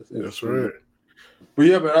 that's right. But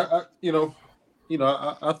yeah, but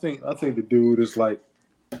I think the dude is like,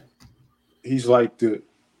 he's like the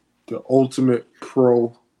ultimate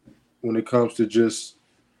pro when it comes to just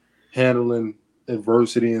handling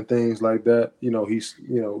adversity and things like that. He's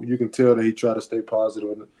you can tell that he tried to stay positive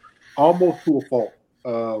and almost to a fault.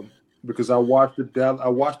 Because I watched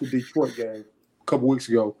the Detroit game a couple weeks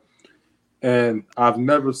ago, and I've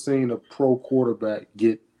never seen a pro quarterback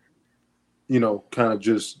get, kind of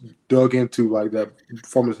just dug into like that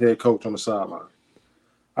from his head coach on the sideline.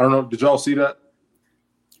 I don't know. Did y'all see that?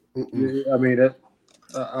 I mean,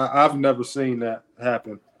 I've never seen that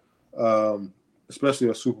happen, especially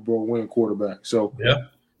a Super Bowl winning quarterback. So, yeah,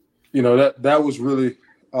 that was really.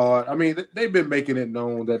 I mean, they've been making it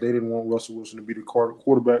known that they didn't want Russell Wilson to be the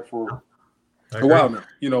quarterback for a while now.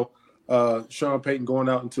 Sean Payton going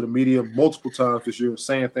out into the media multiple times this year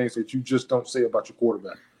saying things that you just don't say about your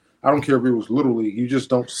quarterback. I don't care if it was literally, you just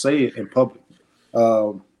don't say it in public.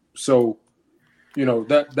 So,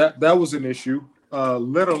 that was an issue,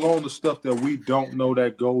 let alone the stuff that we don't know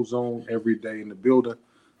that goes on every day in the building.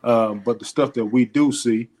 But the stuff that we do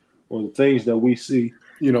see, or the things that we see,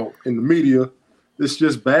 in the media, it's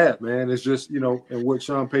just bad, man. It's just, and what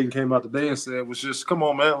Sean Payton came out today and said was just, come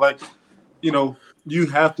on, man. Like, you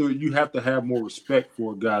have to have more respect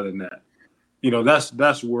for a guy than that.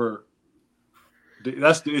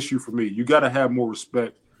 That's the issue for me. You got to have more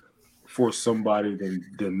respect for somebody than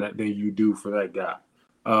you do for that guy.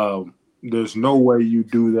 There's no way you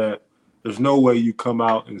do that. There's no way you come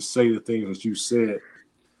out and say the things that you said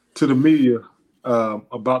to the media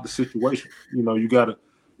about the situation. You got to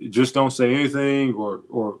just don't say anything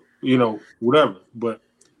or whatever. But,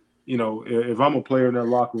 if I'm a player in that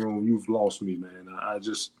locker room, you've lost me, man.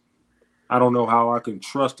 I don't know how I can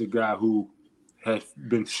trust a guy who has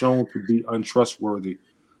been shown to be untrustworthy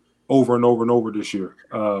over and over and over this year.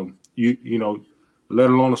 Let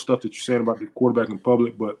alone the stuff that you're saying about the quarterback in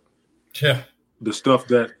public, but the stuff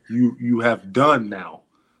that you have done now,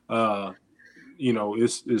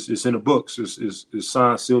 it's in the books. It's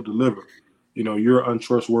signed, sealed, delivered. You're an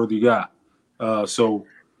untrustworthy guy. So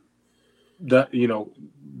that,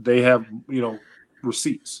 they have,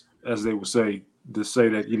 receipts, as they would say, to say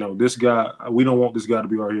that, this guy, we don't want this guy to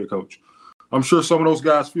be our head coach. I'm sure some of those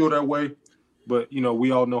guys feel that way, but,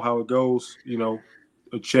 we all know how it goes.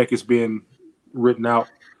 A check is being written out,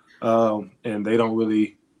 and they don't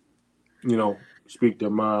really, speak their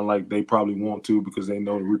mind like they probably want to, because they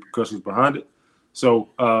know the repercussions behind it. So,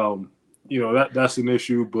 that's an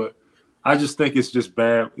issue, but I just think it's just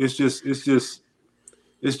bad. It's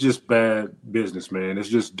just bad business, man. It's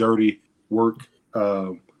just dirty work.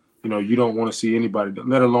 You don't want to see anybody,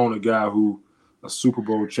 let alone a guy a Super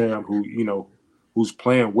Bowl champ who's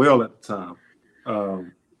playing well at the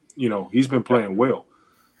time. He's been playing well.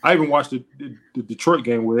 I even watched the Detroit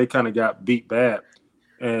game where they kind of got beat bad.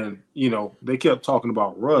 And, they kept talking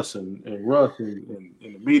about Russ and Russ in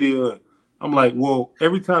the media. I'm like, well,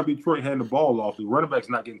 every time Detroit had the ball off, the running back's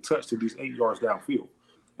not getting touched to these 8 yards downfield.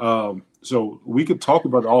 So we could talk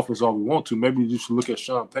about the offense all we want to. Maybe you should look at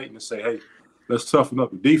Sean Payton and say, hey, let's toughen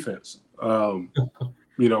up the defense. Rather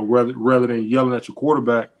than yelling at your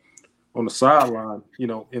quarterback on the sideline,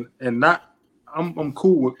 and not, I'm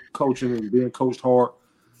cool with coaching and being coached hard,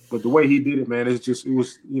 but the way he did it, man, it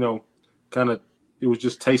was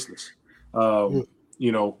just tasteless, on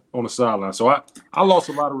the sideline. So I lost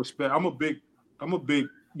a lot of respect. I'm a big,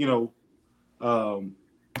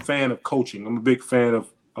 fan of coaching. I'm a big fan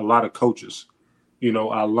of a lot of coaches.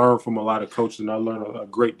 I learn from a lot of coaches, and I learned a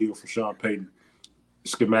great deal from Sean Payton.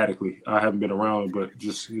 Schematically, I haven't been around him, but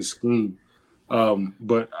just his scheme.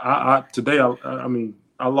 But today,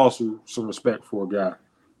 I lost some respect for a guy,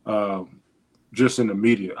 just in the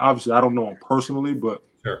media. Obviously, I don't know him personally, but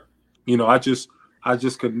sure. I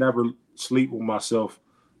just could never sleep with myself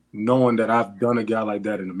knowing that I've done a guy like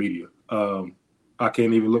that in the media. I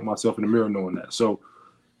can't even look myself in the mirror knowing that. So,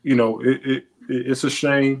 it's a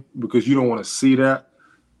shame because you don't want to see that.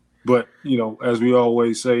 But, as we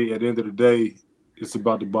always say, at the end of the day, it's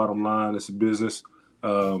about the bottom line. It's a business.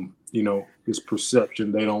 It's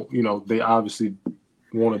perception. They don't, they obviously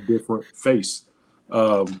want a different face.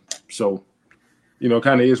 So,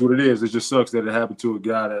 kind of is what it is. It just sucks that it happened to a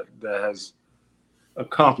guy that has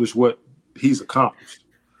accomplished what he's accomplished.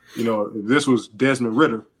 If this was Desmond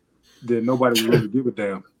Ritter, then nobody would really give a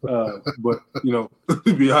damn. But, to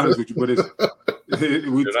be honest with you,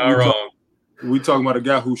 you're not wrong. We talking about a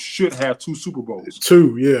guy who should have 2 Super Bowls.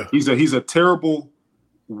 2, yeah. He's a terrible,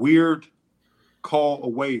 weird call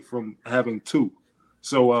away from having 2.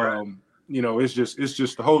 So, it's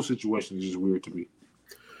just the whole situation is just weird to me.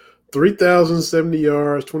 3,070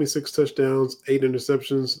 yards, 26 touchdowns, 8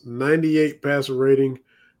 interceptions, 98 passer rating,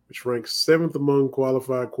 which ranks 7th among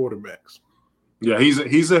qualified quarterbacks. Yeah,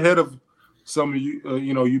 he's ahead of some of you,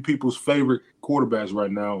 you people's favorite quarterbacks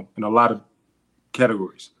right now in a lot of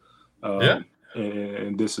categories.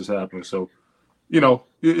 And this is happening. So,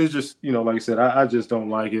 it's just, like I said, I just don't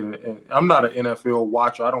like it. And I'm not an NFL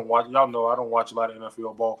watcher. I don't watch. Y'all know I don't watch a lot of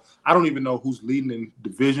NFL ball. I don't even know who's leading in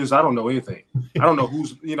divisions. I don't know anything. I don't know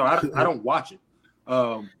who's, I don't watch it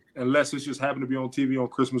unless it's just happened to be on TV on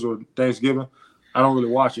Christmas or Thanksgiving. I don't really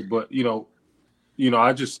watch it. But,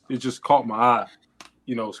 it just caught my eye,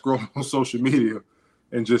 scrolling on social media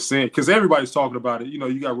and just saying, because everybody's talking about it.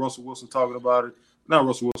 You got Russell Wilson talking about it. Not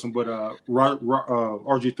Russell Wilson, but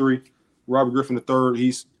RG3. Robert Griffin III,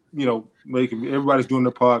 he's, making everybody's doing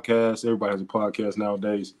their podcast. Everybody has a podcast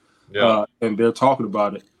nowadays. Yeah. And they're talking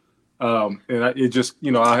about it. It just,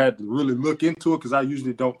 I had to really look into it because I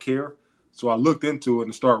usually don't care. So I looked into it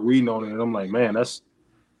and started reading on it. And I'm like, man, that's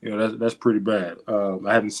pretty bad.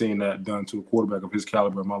 I haven't seen that done to a quarterback of his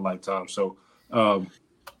caliber in my lifetime. So,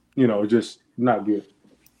 just not good.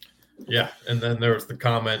 Yeah, and then there was the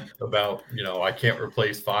comment about, I can't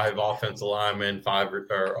replace 5 offensive linemen, 5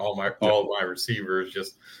 or all my receivers,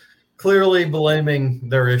 just clearly blaming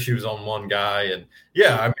their issues on one guy. And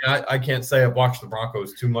yeah, I can't say I've watched the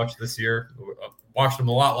Broncos too much this year. Watched them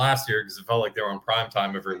a lot last year because it felt like they were on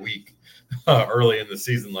primetime every week early in the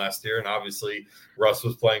season last year. And obviously Russ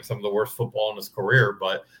was playing some of the worst football in his career.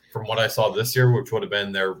 But from what I saw this year, which would have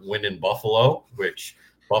been their win in Buffalo, which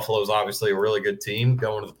Buffalo's obviously a really good team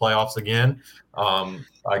going to the playoffs again.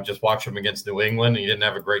 I just watched him against New England. He didn't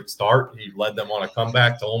have a great start. He led them on a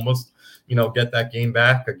comeback to almost, get that game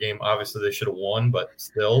back. A game obviously they should have won, but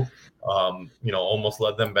still, almost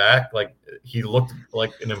led them back. Like he looked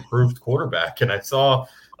like an improved quarterback. And I saw,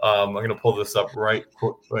 I'm going to pull this up right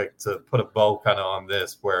quick to put a bow kind of on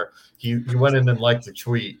this, where he went in and liked the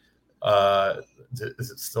tweet. Is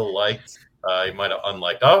it still liked? He might have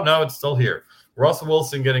unliked. Oh, no, it's still here. Russell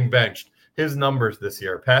Wilson getting benched. His numbers this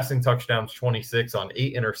year: passing touchdowns 26 on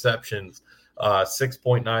 8 interceptions,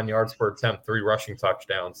 6.9 yards per attempt, 3 rushing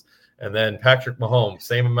touchdowns. And then Patrick Mahomes,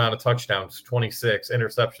 same amount of touchdowns, 26,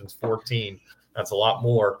 interceptions 14. That's a lot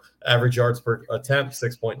more. Average yards per attempt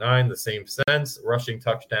 6.9, the same sense. Rushing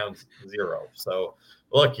touchdowns 0. So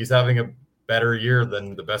look, he's having a better year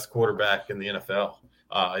than the best quarterback in the NFL.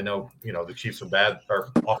 I know, the Chiefs are bad, or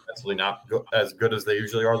offensively not as good as they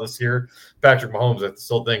usually are this year. Patrick Mahomes, I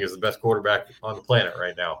still think, is the best quarterback on the planet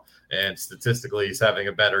right now. And statistically, he's having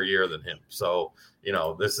a better year than him. So,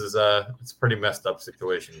 this is it's a pretty messed up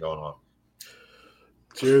situation going on.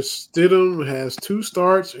 Jarrett Stidham has 2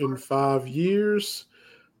 starts in 5 years.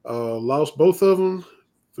 Lost both of them.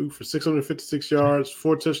 Threw for 656 yards,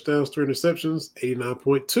 4 touchdowns, 3 interceptions,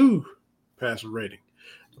 89.2 passer rating.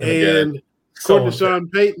 And according to Sean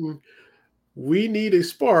Payton, we need a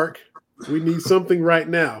spark. We need something right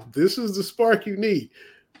now. This is the spark you need.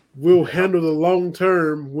 We'll handle the long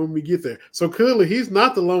term when we get there. So clearly he's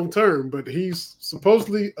not the long term, but he's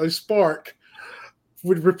supposedly a spark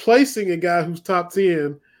with replacing a guy who's top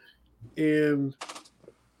 10 in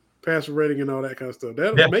passer rating and all that kind of stuff.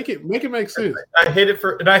 That'll make it make sense. I hate it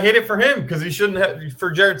for him because he shouldn't have,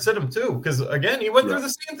 for Jarrett Stidham too. Because again, he went through the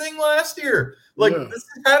same thing last year. This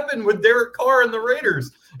happened with Derek Carr and the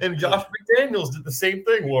Raiders, and Josh McDaniels did the same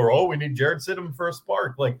thing. Well, we need Jarrett Stidham for a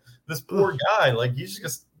spark. This poor guy, he's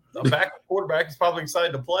just a backup quarterback. He's probably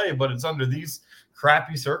excited to play, but it's under these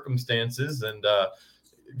crappy circumstances, and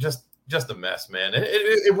just a mess, man.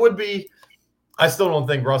 It would be. I still don't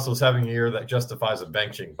think Russell's having a year that justifies a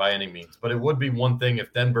benching by any means, but it would be one thing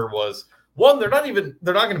if Denver was one. They're not going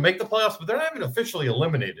to make the playoffs, but they're not even officially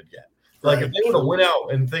eliminated yet. If they would have went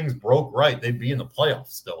out and things broke right, they'd be in the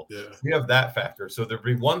playoffs still. Yeah. We have that factor. So there'd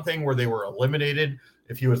be one thing where they were eliminated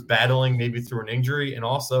if he was battling maybe through an injury, and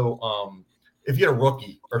also if you had a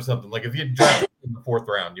rookie or something, like if you drafted in the 4th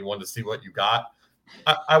round, you wanted to see what you got.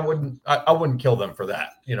 I wouldn't kill them for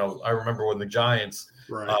that. I remember when the Giants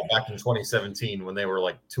back in 2017 when they were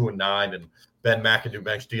like 2-9 and Ben McAdoo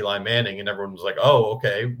benched Eli Manning and everyone was like, oh,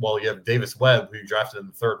 okay, well, you have Davis Webb who you drafted in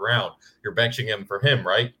the 3rd round. You're benching him for him,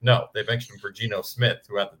 right? No, they benched him for Geno Smith,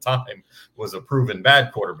 who at the time was a proven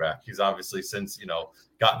bad quarterback. He's obviously since,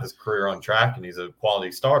 gotten his career on track and he's a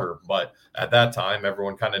quality starter. But at that time,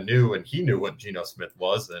 everyone kind of knew, and he knew what Geno Smith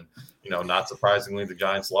was. And, not surprisingly, the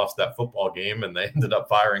Giants lost that football game and they ended up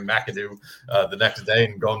firing McAdoo the next day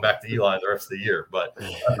and going back to Eli the rest of the year. But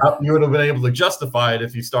you would have been able to justify it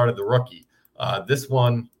if you started the rookie. This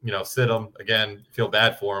one, Stidham, again, feel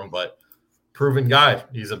bad for him, but proven guy.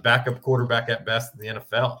 He's a backup quarterback at best in the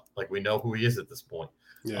NFL. Like, we know who he is at this point.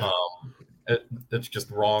 Yeah. It's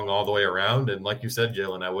just wrong all the way around. And like you said,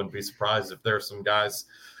 Jalen, I wouldn't be surprised if there are some guys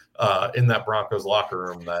in that Broncos locker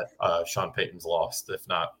room that Sean Payton's lost, if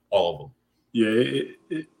not all of them.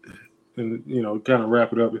 Yeah, and kind of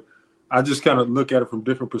wrap it up. I just kind of look at it from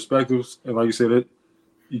different perspectives. And like you said,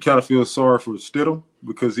 you kind of feel sorry for Stidham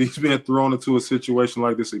because he's been thrown into a situation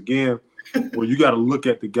like this again where you got to look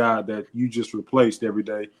at the guy that you just replaced every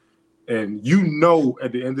day. And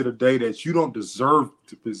at the end of the day that you don't deserve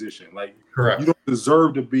the position. Like, correct. You don't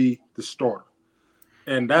deserve to be the starter.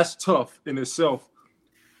 And that's tough in itself.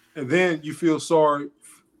 And then you feel sorry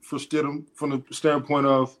for Stidham from the standpoint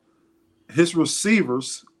of his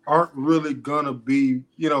receivers aren't really going to be,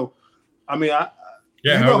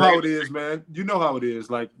 how it is, man. You know how it is.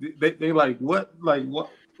 Like, they like, what? Like, what?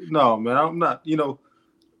 No, man, I'm not.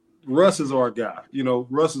 Russ is our guy.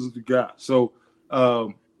 Russ is the guy. So,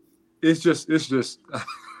 it's just it's just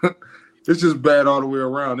bad all the way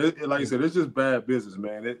around. Like I said, it's just bad business,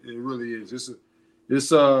 man. It really is.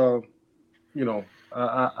 I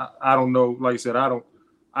don't know. Like I said, I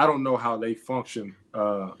don't know how they function.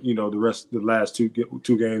 The last two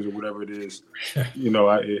games or whatever it is.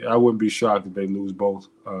 I wouldn't be shocked if they lose both.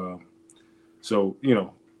 Like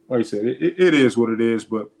I said, it is what it is.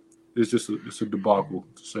 But it's a debacle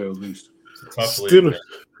to say the least.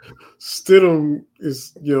 Stidham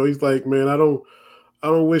is, he's like, man, I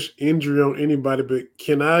don't wish injury on anybody, but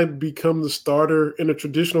can I become the starter in a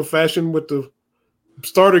traditional fashion with the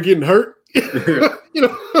starter getting hurt? I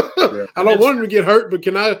don't want him to get hurt, but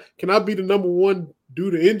can I be the number one due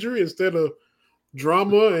to injury instead of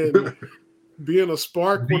drama and being a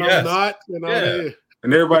spark when I'm not? And all that.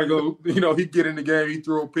 And everybody go, he get in the game, he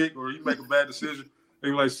throw a pick or he make a bad decision. They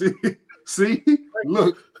be like, see,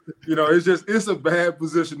 look. It's a bad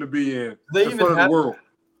position to be in front of the world.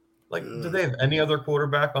 Like, do they have any other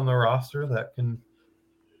quarterback on the roster that can,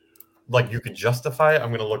 like, you could justify it? I'm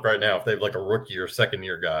going to look right now if they have like a rookie or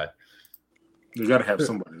second-year guy. They got to have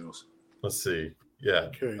somebody else. Let's see. Yeah.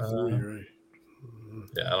 Okay, right.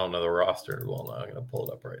 Yeah, I don't know the roster. Well, no, I'm going to pull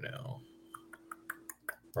it up right now.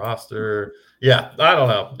 Roster. Yeah, I don't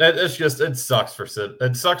know. It's just, it sucks for Sid.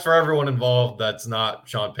 It sucks for everyone involved. That's not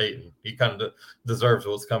Sean Payton. He kind of deserves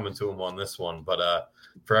what's coming to him on this one. But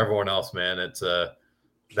for everyone else, man, it's they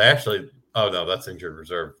actually. Oh no, that's injured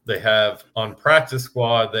reserve. They have on practice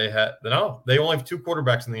squad. They only have 2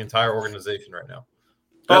 quarterbacks in the entire organization right now.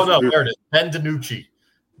 That's weird. There it is. Ben DiNucci.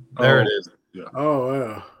 There it is. Yeah. Oh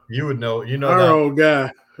yeah. You would know. Our that. old guy,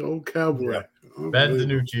 old cowboy. Yeah. Ben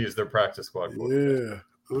DiNucci is their practice squad quarterback. Yeah.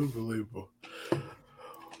 Unbelievable.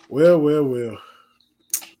 Well.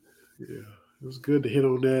 Yeah, it was good to hit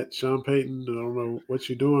on that. Sean Payton, I don't know what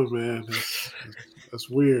you're doing, man. That's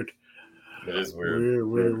weird. It is weird.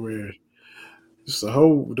 Weird. Just the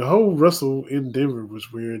whole Russell in Denver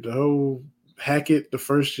was weird. The whole Hackett the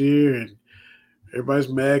first year, and everybody's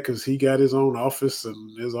mad because he got his own office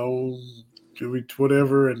and his own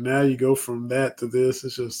whatever, and now you go from that to this.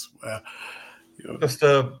 It's just just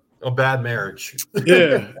a bad marriage.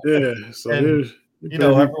 Yeah. So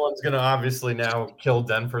everyone's going to obviously now kill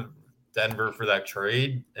Denver for that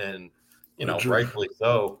trade, and rightfully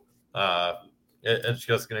so. It's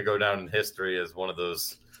just going to go down in history as one of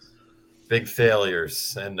those big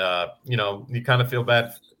failures, and you kind of feel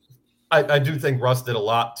bad. I do think Russ did a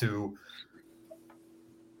lot to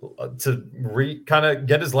kind of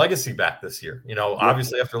get his legacy back this year.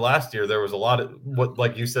 Obviously after last year, there was a lot of what,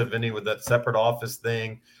 like you said, Vinny, with that separate office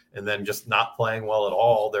thing, and then just not playing well at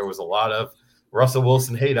all. There was a lot of Russell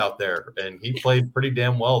Wilson hate out there, and he played pretty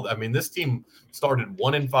damn well. I mean, this team started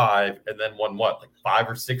 1-5 and then won 5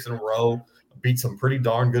 or 6 in a row, beat some pretty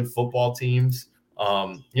darn good football teams.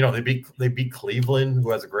 They beat Cleveland,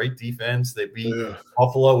 who has a great defense. They beat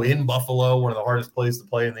Buffalo in Buffalo, one of the hardest places to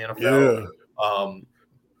play in the NFL.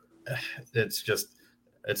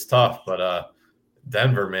 It's tough, but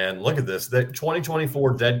Denver, man, look at this. The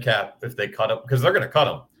 2024 dead cap, if they cut him, because they're going to cut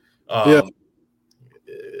him.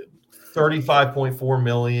 35.4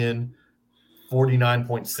 million,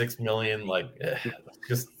 49.6 million. Like,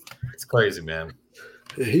 it's crazy, man.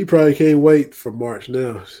 Yeah, he probably can't wait for March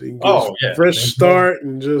now. So he can get fresh start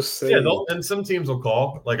and just say. Yeah, and some teams will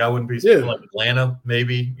call. Like, I wouldn't be like Atlanta,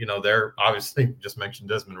 maybe. They're obviously just mentioned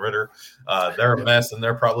Desmond Ridder. They're a mess, and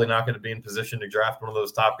they're probably not going to be in position to draft one of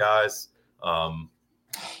those top guys.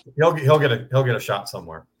 He'll get a shot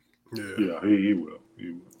somewhere. Yeah, he will.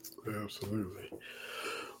 He will. Absolutely.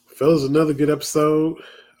 Fellas, another good episode.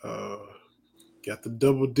 Got the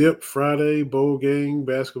double dip Friday, bowl game,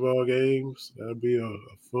 basketball games. That'll be a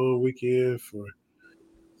fun weekend for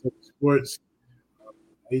sports.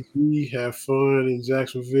 AG, have fun in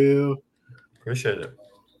Jacksonville. Appreciate it.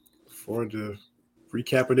 Look forward to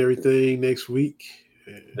recapping everything next week.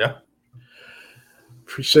 Yeah.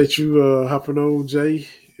 Appreciate you hopping on, Jay.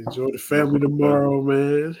 Enjoy the family tomorrow,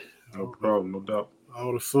 man. No problem, no doubt.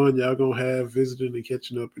 All the fun y'all gonna have visiting and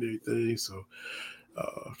catching up and everything. So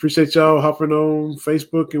appreciate y'all hopping on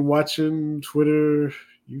Facebook and watching, Twitter,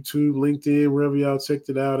 YouTube, LinkedIn, wherever y'all checked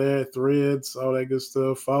it out at, Threads, all that good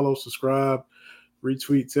stuff. Follow, subscribe,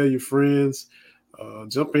 retweet, tell your friends.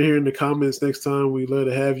 Jump in here in the comments next time. We'd love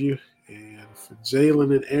to have you. And for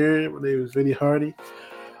Jalen and Aaron, my name is Vinny Hardy.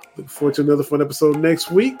 Looking forward to another fun episode next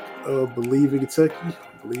week of Believe in Kentucky,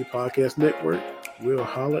 Believe Podcast Network. We'll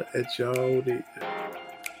holler at y'all then.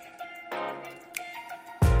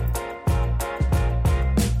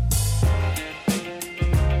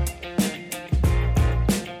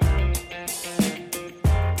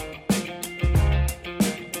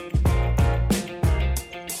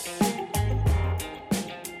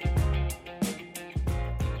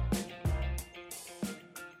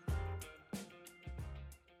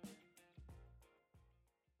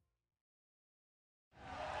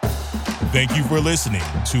 Thank you for listening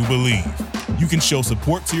to Believe. You can show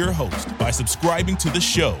support to your host by subscribing to the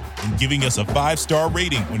show and giving us a 5-star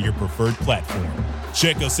rating on your preferred platform.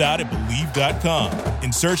 Check us out at Believe.com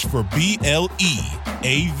and search for BLEAV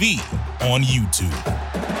on YouTube.